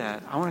want to do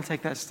that. I want to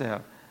take that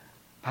step.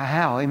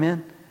 How?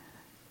 Amen?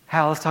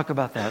 How? Let's talk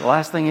about that. The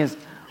last thing is,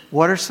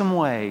 what are some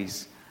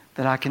ways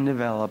that I can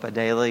develop a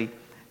daily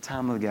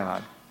time with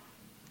God?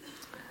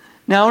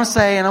 Now, I want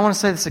to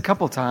say this a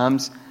couple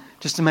times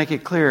just to make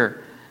it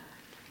clear.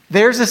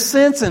 There's a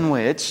sense in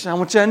which, I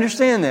want you to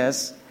understand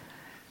this,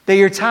 that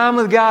your time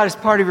with God is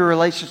part of your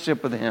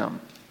relationship with Him.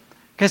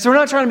 Okay, so we're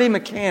not trying to be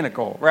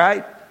mechanical,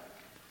 right?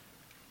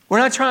 We're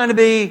not trying to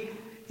be,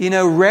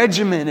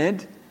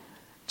 regimented.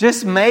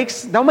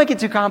 Don't make it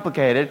too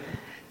complicated.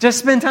 Just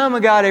spend time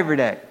with God every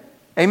day.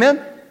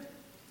 Amen?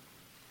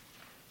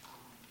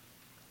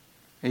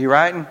 Are you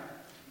writing?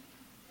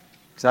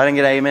 Because I didn't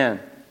get amen.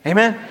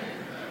 Amen?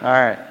 All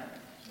right.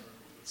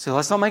 So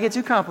let's not make it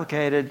too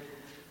complicated.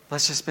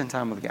 Let's just spend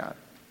time with God.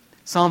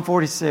 Psalm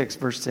 46,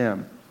 verse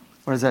 10.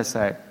 What does that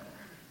say?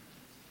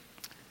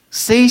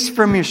 Cease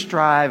from your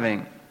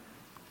striving.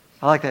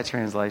 I like that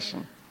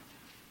translation.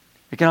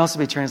 It can also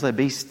be translated,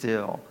 be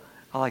still.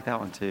 I like that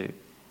one too.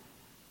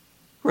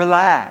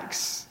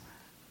 Relax.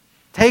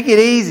 Take it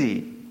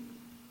easy.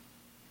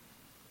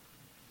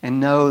 And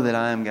know that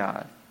I am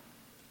God.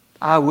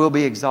 I will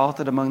be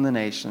exalted among the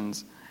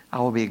nations. I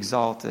will be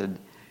exalted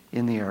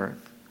in the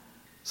earth.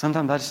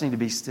 Sometimes I just need to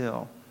be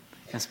still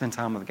and spend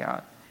time with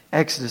God.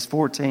 Exodus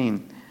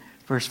 14,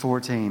 verse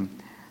 14.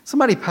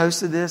 Somebody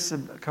posted this a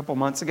couple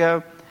months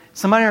ago.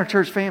 Somebody in our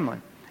church family.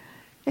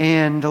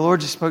 And the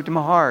Lord just spoke to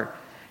my heart.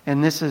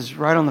 And this is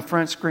right on the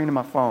front screen of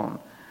my phone.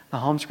 The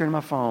home screen of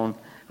my phone.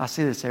 I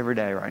see this every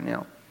day right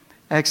now.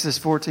 Exodus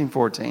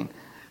 14:14.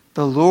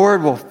 The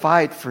Lord will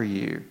fight for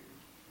you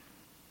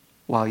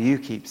while you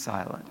keep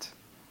silent.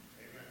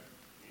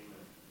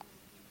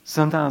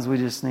 Sometimes we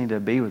just need to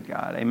be with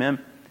God. Amen?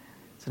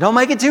 So don't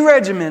make it too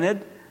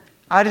regimented.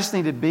 I just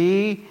need to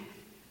be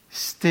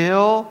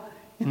still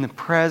in the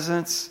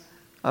presence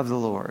of the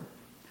Lord.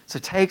 So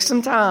take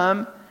some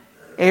time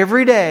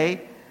every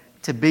day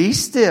to be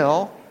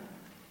still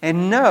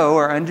and know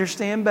or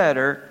understand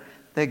better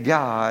that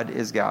God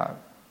is God.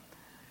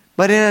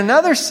 But in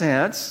another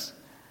sense,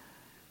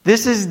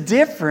 this is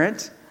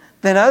different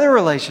than other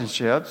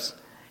relationships,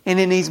 and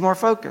it needs more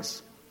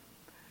focus.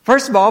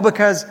 First of all,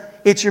 because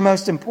it's your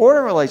most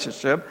important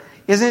relationship.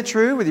 Isn't it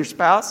true with your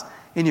spouse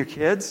and your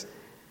kids?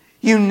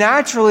 You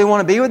naturally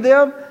want to be with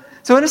them.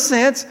 So in a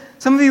sense,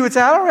 some of you would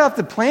say, I don't have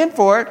to plan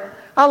for it.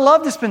 I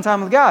love to spend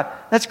time with God.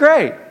 That's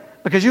great.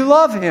 Because you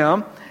love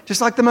Him,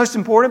 just like the most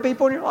important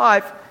people in your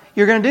life,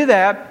 you're going to do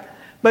that.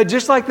 But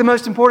just like the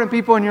most important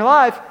people in your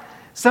life,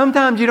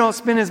 sometimes you don't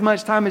spend as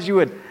much time as you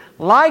would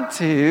like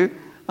to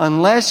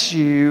unless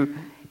you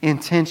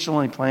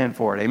intentionally plan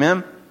for it.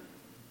 Amen?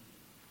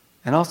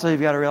 And also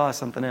you've got to realize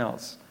something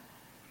else.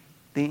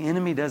 The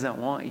enemy doesn't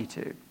want you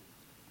to.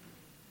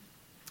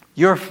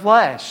 Your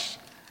flesh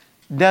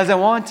doesn't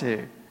want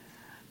to.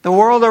 The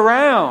world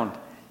around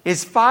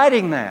is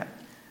fighting that.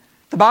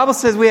 The Bible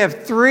says we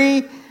have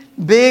 3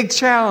 big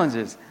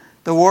challenges.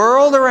 The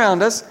world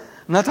around us.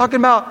 I'm not talking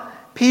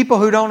about people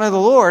who don't know the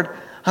Lord.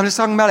 I'm just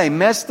talking about a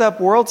messed up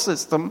world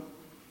system.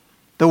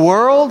 The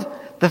world,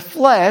 the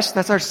flesh,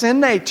 that's our sin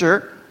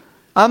nature.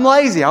 I'm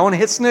lazy. I want to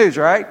hit snooze,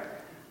 right?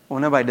 Well,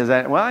 nobody does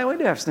that. Well, we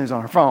do have snooze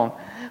on our phone.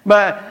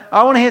 But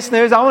I want to hit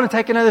snooze. I want to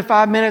take another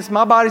 5 minutes.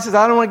 My body says,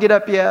 I don't want to get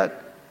up yet.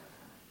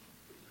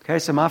 Okay,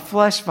 so my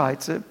flesh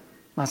fights it.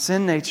 My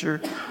sin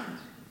nature.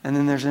 And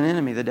then there's an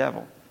enemy, the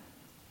devil.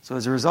 So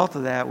as a result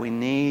of that, we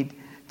need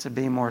to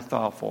be more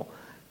thoughtful.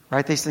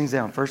 Write these things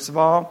down. First of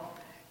all,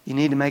 you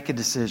need to make a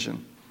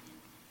decision.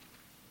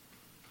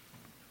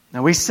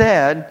 Now, we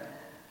said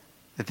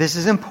that this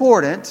is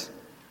important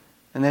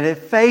and that it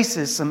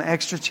faces some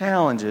extra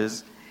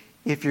challenges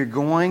if you're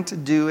going to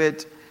do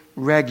it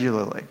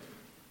regularly.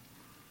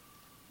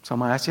 So I'm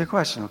going to ask you a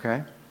question,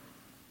 okay?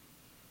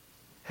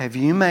 Have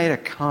you made a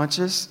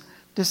conscious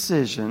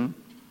decision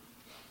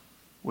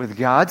with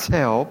God's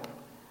help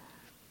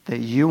that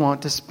you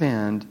want to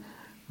spend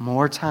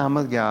more time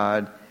with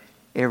God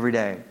every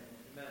day?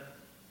 Amen.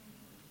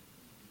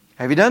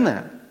 Have you done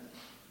that?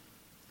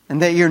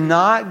 And that you're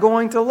not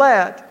going to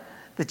let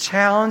the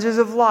challenges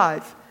of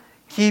life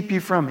keep you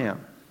from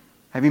Him.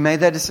 Have you made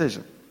that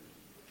decision?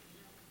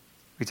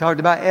 We talked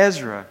about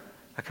Ezra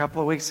a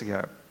couple of weeks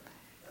ago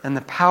and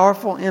the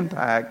powerful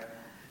impact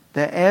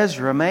that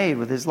Ezra made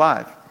with his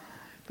life.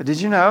 But did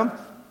you know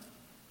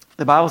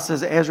the Bible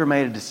says that Ezra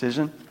made a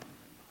decision?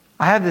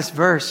 I have this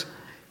verse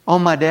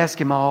on my desk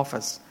in my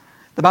office.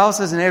 The Bible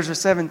says in Ezra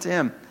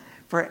 7:10,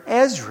 for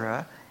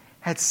Ezra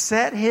had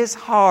set his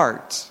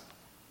heart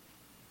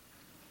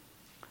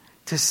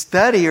to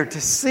study or to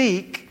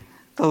seek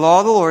the law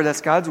of the Lord, that's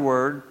God's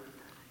Word,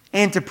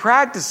 and to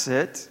practice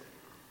it,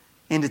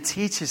 and to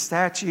teach His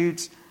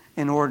statutes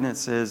and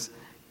ordinances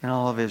in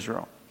all of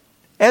Israel.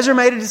 Ezra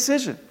made a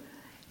decision.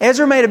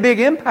 Ezra made a big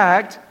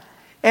impact.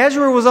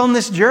 Ezra was on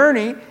this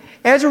journey.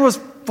 Ezra was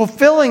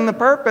fulfilling the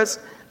purpose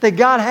that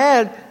God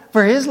had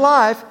for his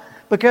life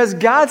because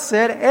God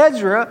said,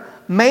 Ezra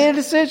made a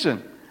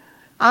decision.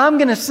 I'm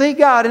going to seek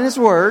God in His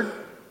Word.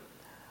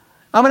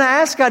 I'm going to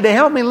ask God to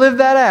help me live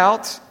that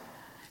out.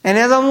 And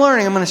as I'm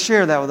learning, I'm going to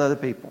share that with other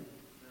people.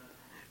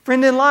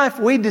 Friend, in life,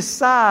 we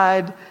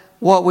decide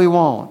what we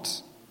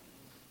want.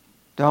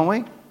 Don't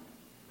we?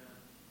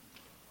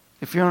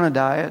 If you're on a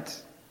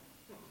diet,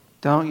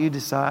 don't you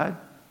decide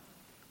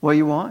what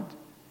you want?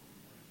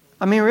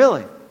 I mean,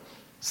 really.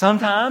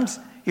 Sometimes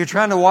you're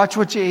trying to watch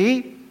what you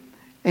eat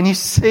and you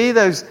see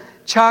those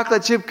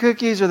chocolate chip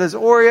cookies or those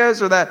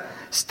Oreos or that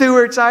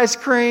Stewart's ice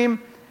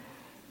cream.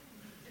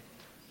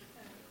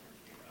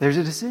 There's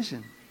a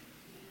decision.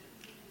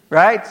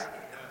 Right?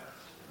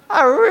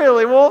 I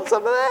really want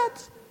some of that.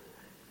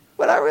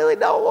 But I really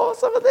don't want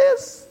some of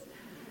this.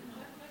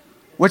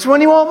 Which one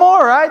do you want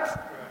more, right?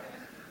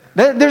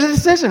 There's a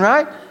decision,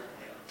 right?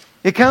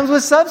 It comes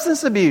with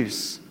substance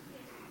abuse.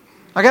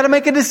 I got to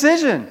make a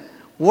decision.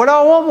 What do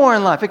I want more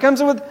in life? It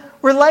comes with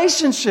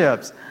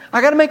relationships.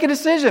 I got to make a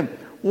decision.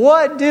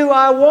 What do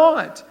I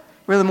want?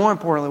 Really, more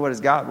importantly, what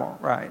does God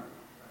want, right?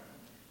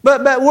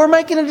 But we're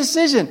making a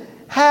decision.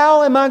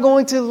 How am I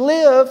going to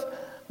live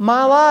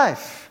my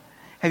life?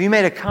 Have you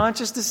made a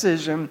conscious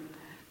decision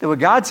that with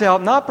God's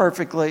help, not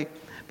perfectly,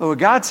 but with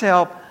God's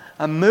help,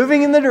 I'm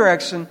moving in the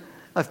direction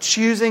of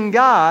choosing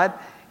God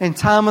and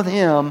time with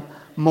Him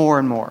more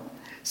and more?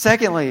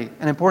 Secondly,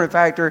 an important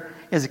factor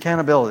is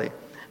accountability.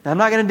 Now, I'm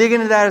not going to dig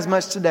into that as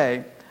much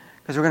today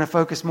because we're going to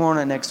focus more on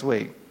it next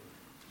week.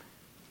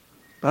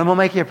 But I'm going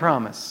to make you a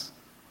promise.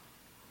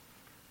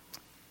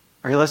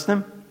 Are you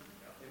listening?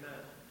 Amen.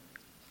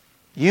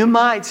 You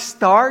might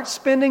start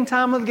spending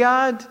time with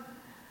God,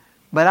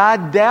 but I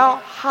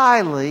doubt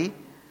highly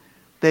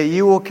that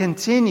you will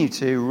continue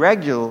to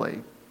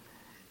regularly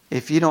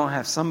if you don't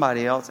have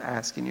somebody else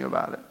asking you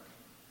about it.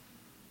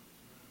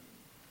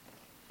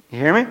 You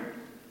hear me?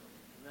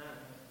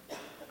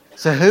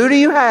 So who do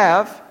you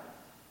have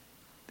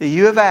that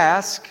you have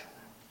asked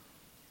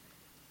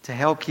to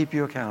help keep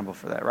you accountable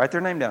for that? Write their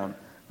name down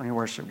on your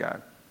worship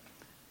guide.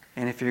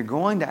 And if you're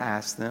going to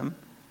ask them,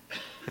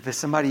 if it's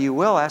somebody you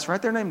will ask,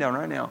 write their name down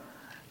right now.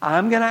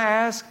 I'm going to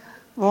ask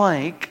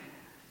blank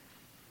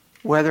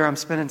whether I'm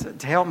spending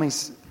to help me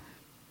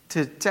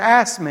to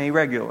ask me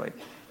regularly.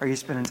 Are you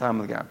spending time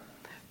with God?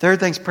 Third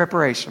thing's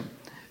preparation.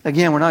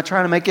 Again, we're not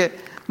trying to make it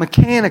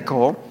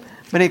mechanical,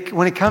 but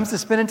when it comes to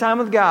spending time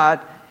with God,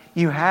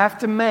 you have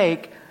to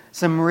make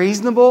some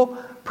reasonable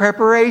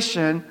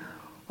preparation,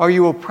 or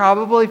you will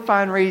probably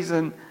find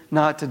reason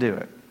not to do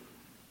it.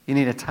 You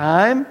need a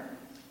time.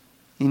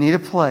 You need a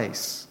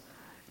place.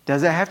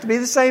 Doesn't have to be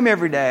the same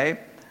every day,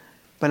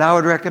 but I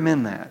would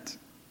recommend that.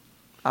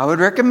 I would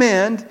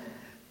recommend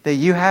that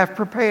you have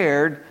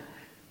prepared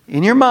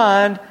in your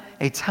mind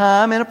a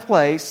time and a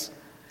place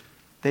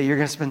that you're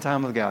going to spend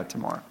time with God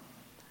tomorrow.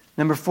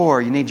 Number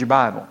 4, you need your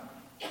Bible.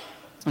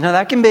 Now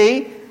that can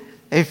be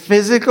a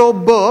physical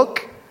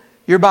book,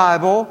 your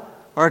Bible,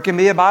 or it can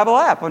be a Bible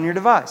app on your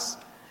device.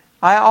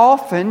 I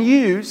often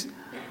use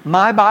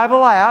my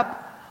Bible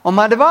app on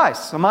my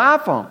device, on my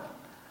iPhone.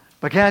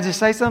 But can I just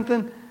say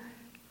something?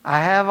 I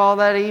have all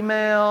that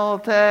email,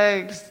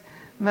 text,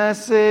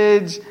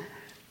 message,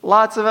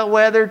 lots of it,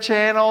 Weather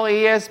Channel,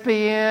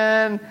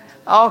 ESPN,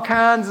 all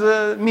kinds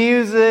of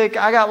music.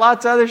 I got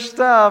lots of other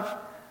stuff.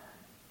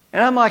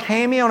 And I'm like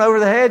Hammy on Over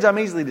the Hedge. I'm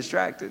easily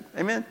distracted.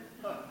 Amen?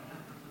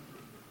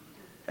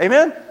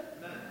 Amen?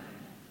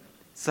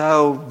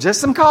 So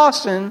just some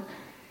caution.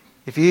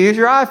 If you use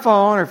your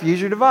iPhone or if you use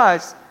your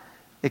device,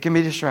 it can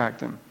be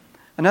distracting.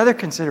 Another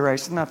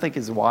consideration I think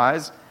is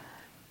wise.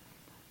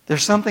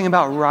 There's something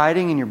about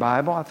writing in your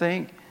Bible, I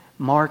think,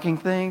 marking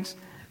things,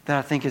 that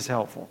I think is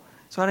helpful.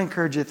 So I'd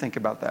encourage you to think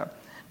about that.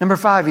 Number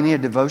 5, you need a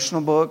devotional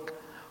book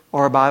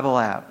or a Bible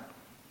app.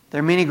 There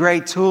are many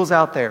great tools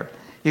out there.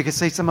 You can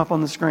see some up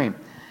on the screen.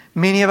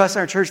 Many of us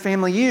in our church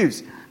family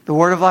use the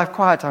Word of Life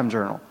Quiet Time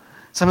Journal.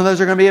 Some of those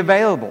are going to be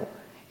available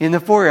in the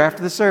foyer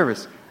after the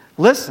service.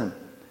 Listen,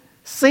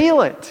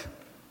 seal it.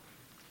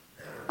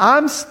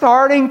 I'm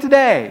starting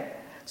today.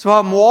 So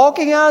I'm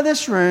walking out of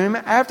this room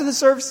after the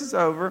service is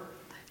over,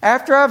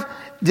 after I've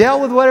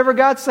dealt with whatever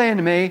God's saying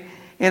to me,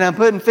 and I'm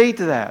putting feet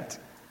to that.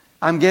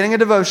 I'm getting a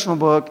devotional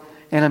book,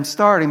 and I'm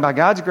starting, by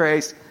God's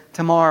grace,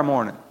 tomorrow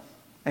morning.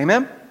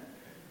 Amen?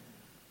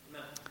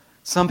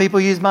 Some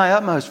people use My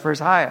Utmost for His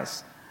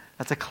Highest.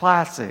 That's a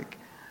classic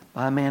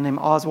by a man named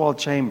Oswald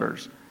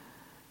Chambers.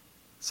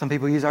 Some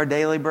people use Our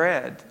Daily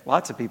Bread.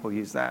 Lots of people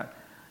use that.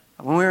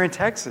 When we were in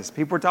Texas,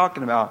 people were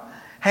talking about,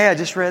 hey, I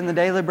just read in the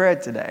Daily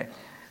Bread today.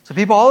 So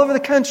people all over the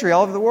country,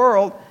 all over the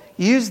world,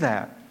 use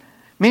that.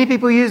 Many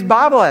people use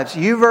Bible apps,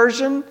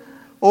 YouVersion,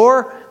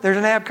 or there's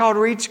an app called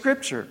Read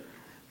Scripture.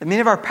 And many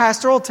of our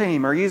pastoral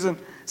team are using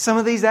some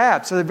of these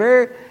apps, so they're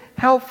very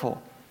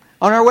helpful.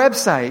 On our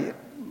website,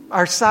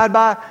 our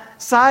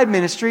side-by-side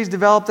ministries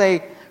developed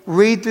a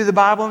Read Through the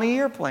Bible in a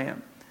Year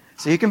plan.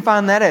 So you can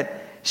find that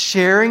at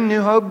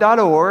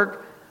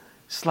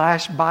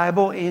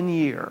sharingnewhope.org/Bible in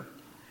Year.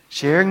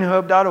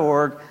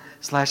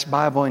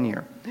 sharingnewhope.org/Bible in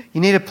Year.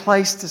 You need a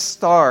place to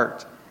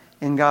start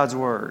in God's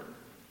Word.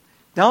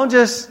 Don't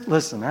just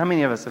listen. How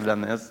many of us have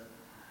done this?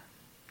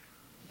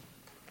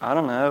 I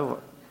don't know.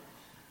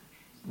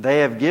 They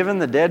have given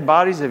the dead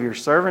bodies of your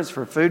servants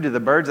for food to the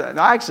birds.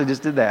 I actually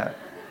just did that.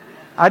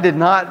 I did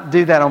not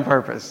do that on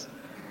purpose.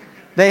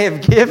 They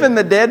have given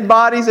the dead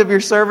bodies of your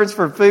servants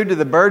for food to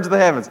the birds of the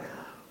heavens.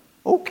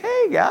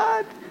 Okay,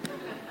 God.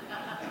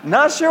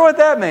 Not sure what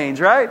that means,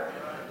 right?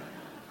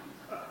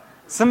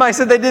 Somebody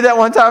said they did that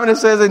one time, and it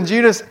says, and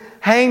Judas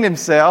hanged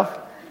himself.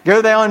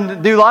 Go there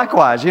and do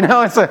likewise. You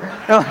know, it's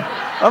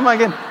oh my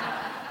goodness.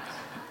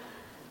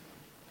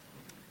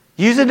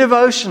 Use a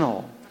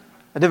devotional.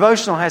 A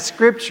devotional has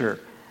scripture.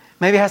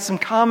 Maybe has some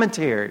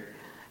commentary.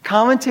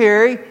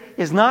 Commentary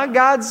is not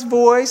God's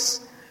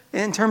voice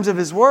in terms of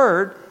His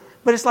Word,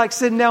 but it's like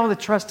sitting down with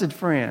a trusted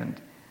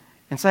friend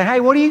and say, hey,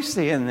 what do you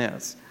see in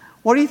this?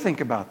 What do you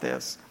think about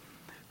this?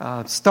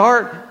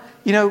 Start,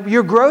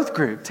 your growth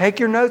group. Take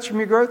your notes from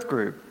your growth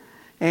group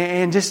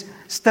and just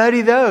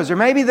study those. Or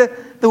maybe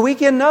the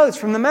weekend notes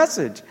from the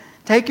message.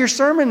 Take your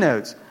sermon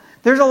notes.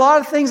 There's a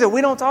lot of things that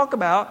we don't talk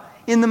about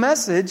in the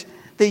message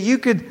that you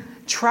could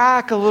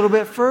track a little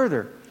bit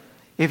further.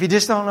 If you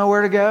just don't know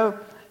where to go,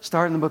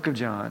 start in the book of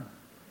John.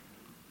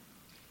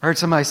 I heard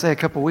somebody say a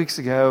couple weeks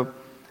ago,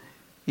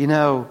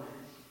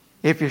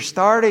 if you're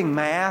starting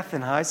math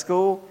in high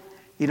school,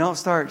 you don't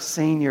start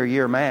senior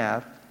year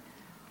math.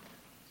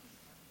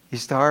 You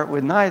start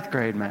with 9th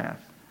grade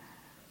math.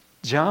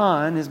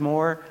 John is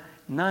more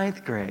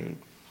 9th grade.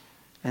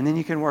 And then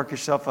you can work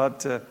yourself up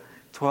to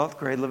 12th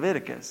grade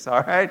Leviticus,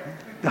 all right?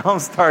 Don't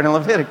start in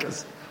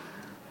Leviticus.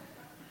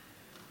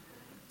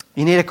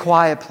 You need a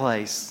quiet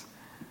place.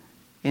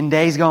 In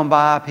days gone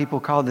by, people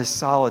call this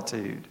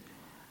solitude.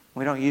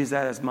 We don't use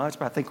that as much,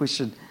 but I think we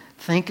should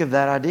think of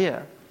that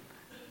idea.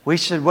 We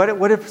should.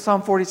 What did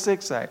Psalm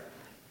 46 say?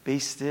 Be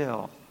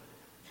still.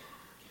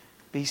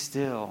 Be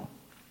still.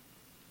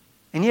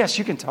 And yes,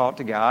 you can talk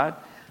to God,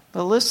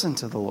 but listen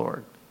to the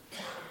Lord.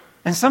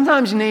 And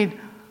sometimes you need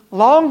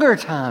longer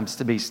times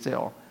to be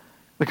still.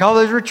 We call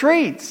those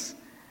retreats.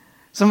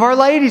 Some of our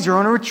ladies are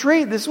on a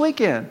retreat this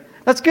weekend.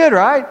 That's good,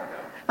 right?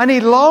 I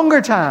need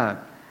longer time.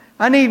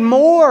 I need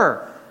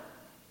more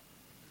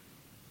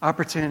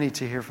opportunity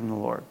to hear from the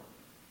Lord.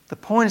 The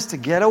point is to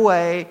get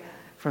away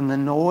from the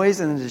noise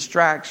and the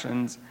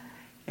distractions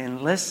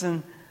and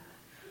listen.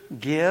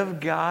 Give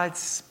God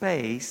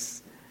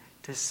space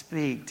to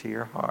speak to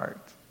your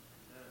heart.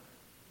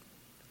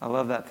 I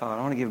love that thought.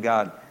 I want to give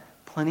God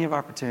plenty of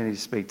opportunity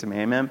to speak to me.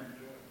 Amen?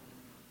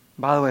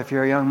 By the way, if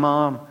you're a young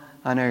mom,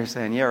 I know you're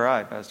saying, yeah,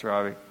 right, Pastor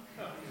Robbie.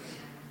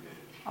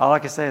 All I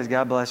can say is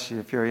God bless you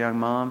if you're a young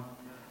mom.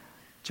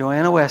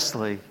 Joanna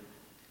Wesley,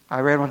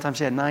 I read one time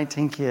she had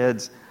 19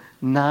 kids.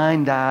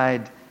 9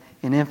 died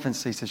in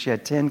infancy, so she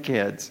had 10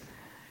 kids.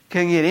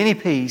 Couldn't get any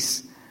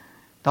peace.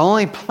 The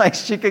only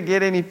place she could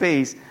get any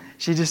peace,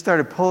 she just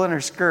started pulling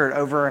her skirt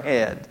over her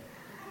head.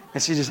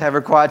 And she just had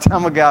her quiet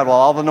time with God while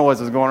all the noise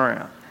was going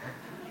around.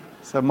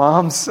 So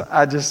moms,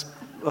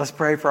 let's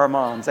pray for our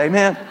moms.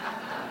 Amen?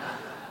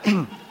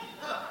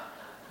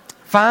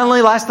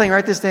 Finally, last thing,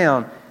 write this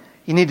down.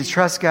 You need to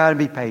trust God and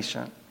be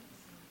patient.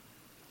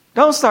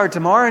 Don't start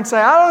tomorrow and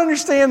say, I don't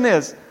understand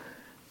this.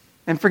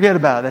 And forget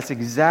about it. That's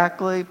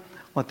exactly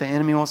what the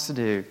enemy wants to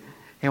do.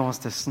 He wants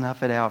to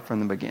snuff it out from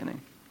the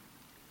beginning.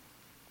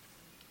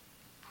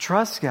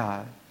 Trust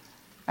God.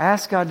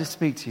 Ask God to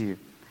speak to you.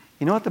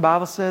 You know what the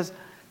Bible says?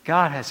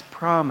 God has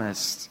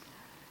promised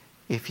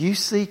if you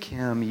seek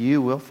Him,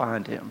 you will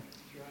find Him.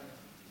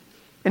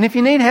 And if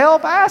you need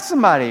help, ask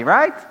somebody,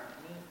 right?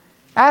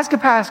 Ask a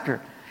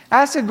pastor.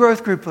 Ask a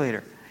growth group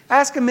leader.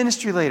 Ask a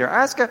ministry leader.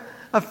 Ask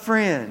a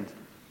friend.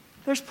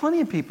 There's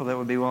plenty of people that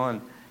would be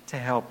willing to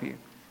help you.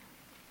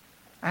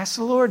 Ask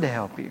the Lord to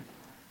help you. And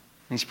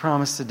He's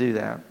promised to do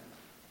that.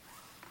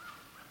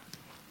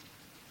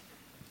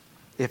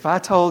 If I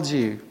told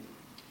you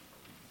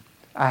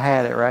I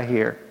had it right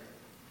here,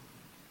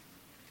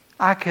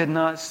 I could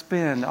not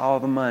spend all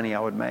the money I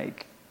would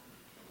make.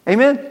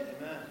 Amen?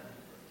 Amen.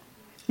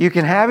 You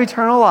can have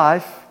eternal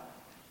life,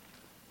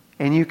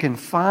 and you can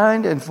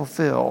find and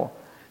fulfill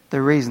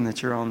the reason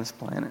that you're on this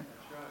planet.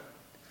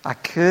 I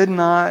could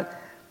not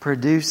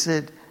produce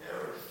it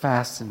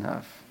fast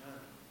enough.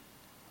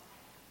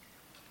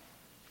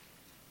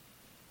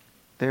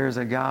 there is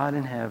a God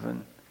in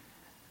heaven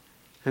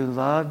who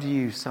loved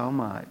you so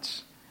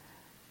much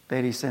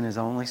that He sent His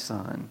only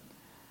Son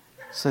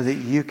so that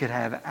you could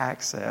have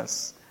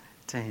access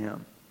to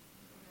Him.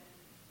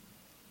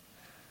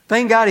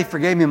 Thank God He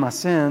forgave me my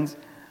sins.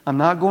 I'm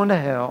not going to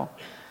hell.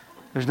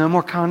 There's no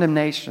more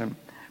condemnation.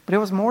 But it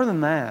was more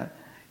than that.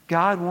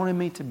 God wanted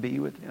me to be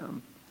with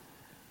Him.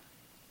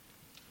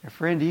 And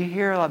friend, do you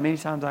hear, like many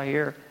times I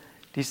hear,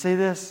 do you see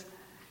this?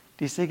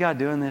 Do you see God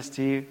doing this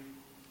to you?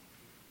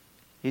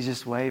 He's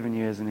just waving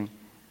you, isn't He?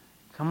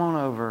 Come on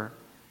over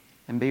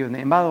and be with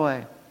me. And by the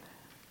way,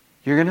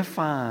 you're going to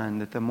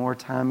find that the more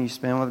time you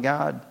spend with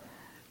God,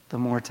 the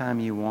more time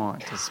you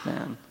want to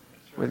spend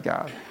with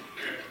God.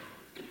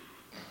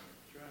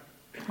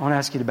 I want to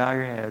ask you to bow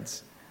your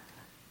heads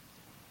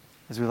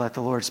as we let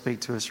the Lord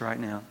speak to us right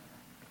now.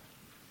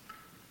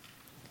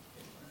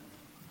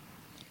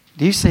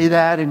 Do you see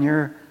that in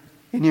your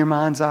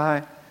mind's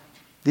eye?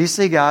 Do you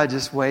see God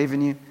just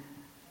waving you?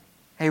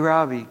 Hey,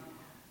 Robbie,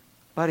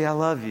 buddy, I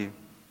love you.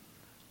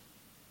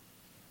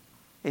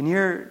 And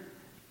you're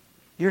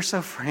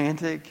so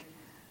frantic,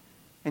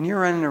 and you're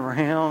running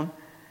around,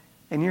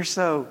 and you're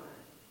so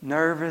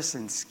nervous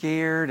and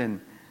scared and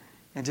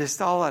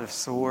just all out of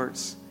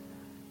sorts.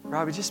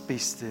 Robbie, just be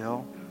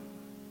still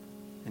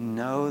and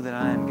know that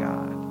I am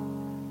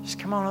God. Just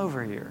come on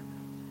over here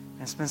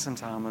and spend some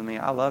time with me.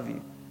 I love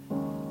you.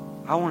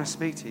 I want to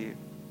speak to you.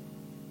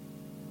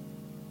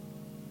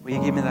 Will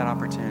you give me that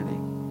opportunity?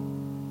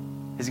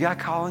 Is God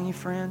calling you,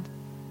 friend?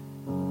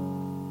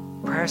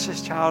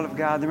 Precious child of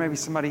God, there may be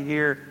somebody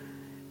here.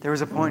 There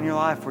was a point in your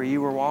life where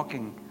you were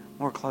walking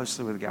more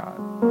closely with God,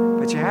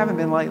 but you haven't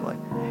been lately.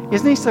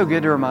 Isn't He so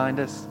good to remind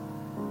us?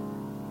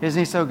 Isn't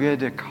He so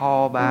good to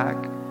call back?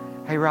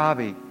 Hey,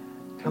 Robbie,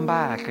 come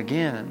back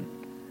again.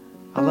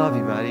 I love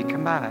you, buddy.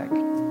 Come back.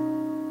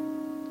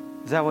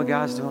 Is that what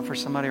God's doing for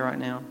somebody right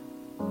now?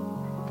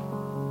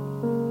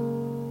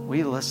 Will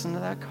you listen to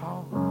that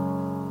call?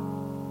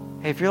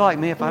 Hey, if you're like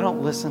me, if I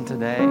don't listen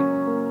today,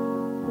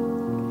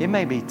 it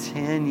may be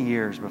 10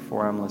 years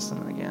before I'm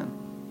listening again.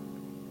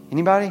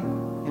 Anybody?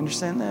 You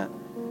understand that?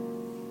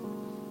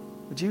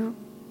 Would you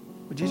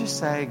just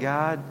say,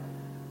 God,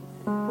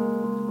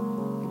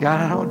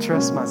 I don't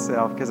trust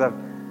myself because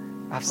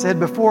I've said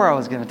before I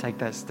was going to take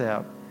that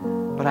step,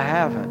 but I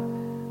haven't.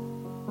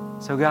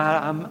 So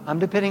God, I'm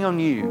depending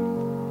on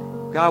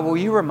you. God, will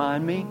you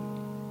remind me?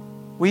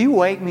 Will you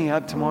wake me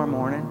up tomorrow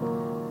morning?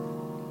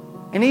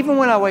 And even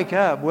when I wake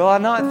up, will I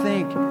not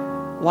think,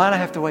 why do I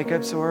have to wake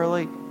up so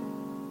early?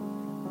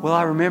 Will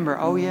I remember,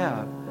 oh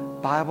yeah,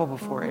 Bible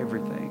before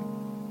everything.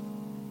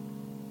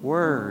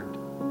 Word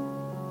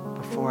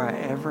before I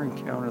ever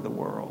encounter the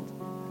world.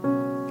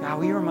 God,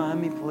 will you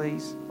remind me,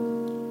 please?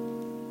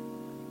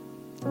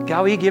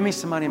 God, will you give me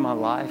somebody in my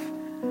life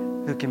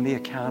who can be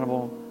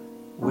accountable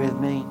with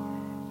me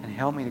and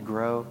help me to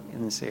grow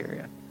in this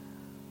area?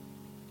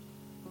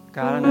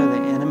 God, I know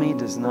the enemy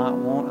does not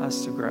want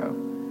us to grow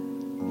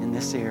in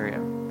this area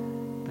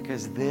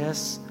because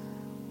this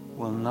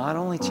will not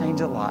only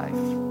change a life.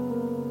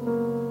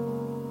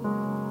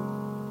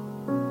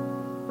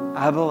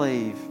 I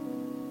believe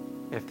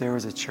if there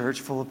was a church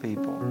full of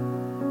people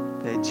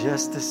that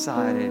just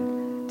decided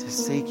to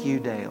seek you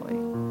daily,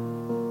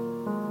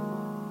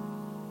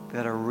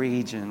 that a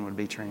region would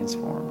be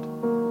transformed.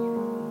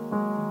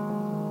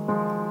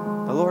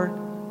 But Lord,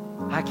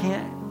 I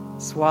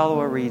can't swallow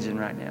a region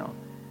right now.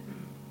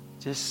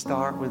 Just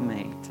start with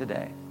me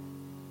today.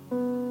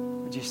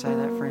 Would you say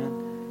that,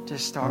 friend?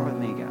 Just start with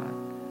me, God,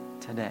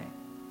 today.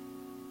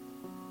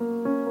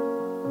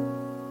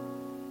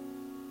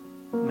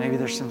 Maybe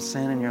there's some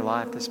sin in your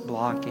life that's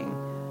blocking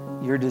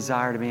your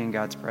desire to be in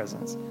God's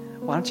presence.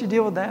 Why don't you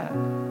deal with that?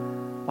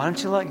 Why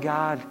don't you let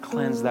God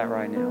cleanse that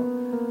right now?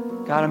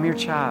 God, I'm your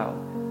child.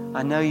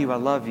 I know you, I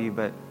love you,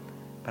 but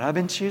I've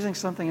been choosing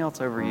something else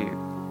over you.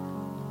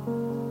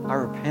 I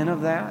repent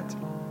of that.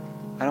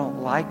 I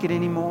don't like it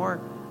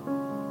anymore.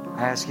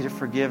 I ask you to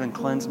forgive and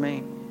cleanse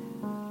me.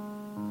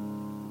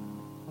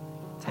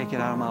 Take it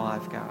out of my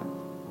life, God.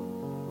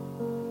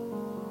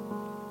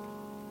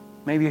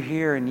 Maybe you're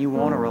here and you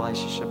want a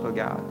relationship with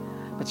God,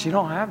 but you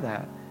don't have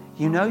that.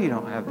 You know you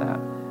don't have that.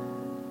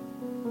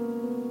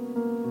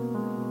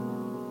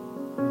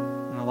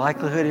 And the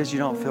likelihood is you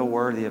don't feel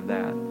worthy of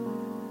that.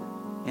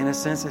 In a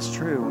sense, it's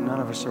true.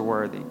 None of us are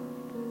worthy.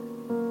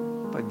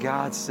 But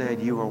God said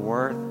you are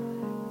worth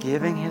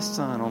giving His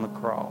Son on the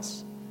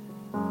cross.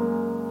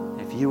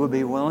 If you would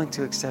be willing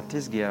to accept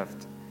His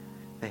gift,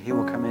 that He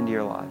will come into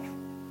your life.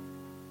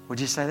 Would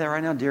you say that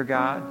right now? Dear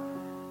God,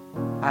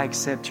 I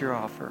accept your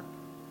offer.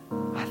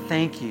 I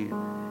thank you,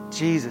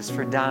 Jesus,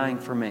 for dying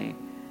for me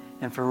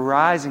and for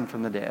rising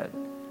from the dead.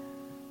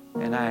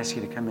 And I ask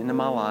you to come into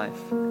my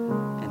life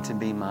and to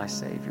be my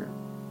Savior.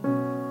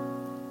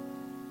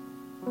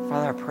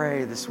 Father, I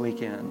pray this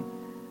weekend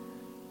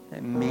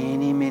that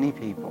many, many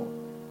people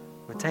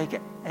would take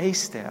a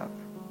step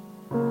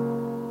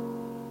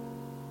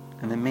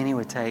and that many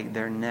would take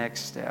their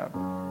next step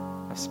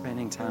of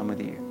spending time with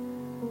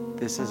you.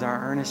 This is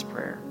our earnest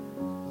prayer.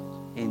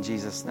 In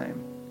Jesus'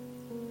 name,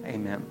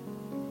 amen.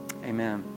 Amen.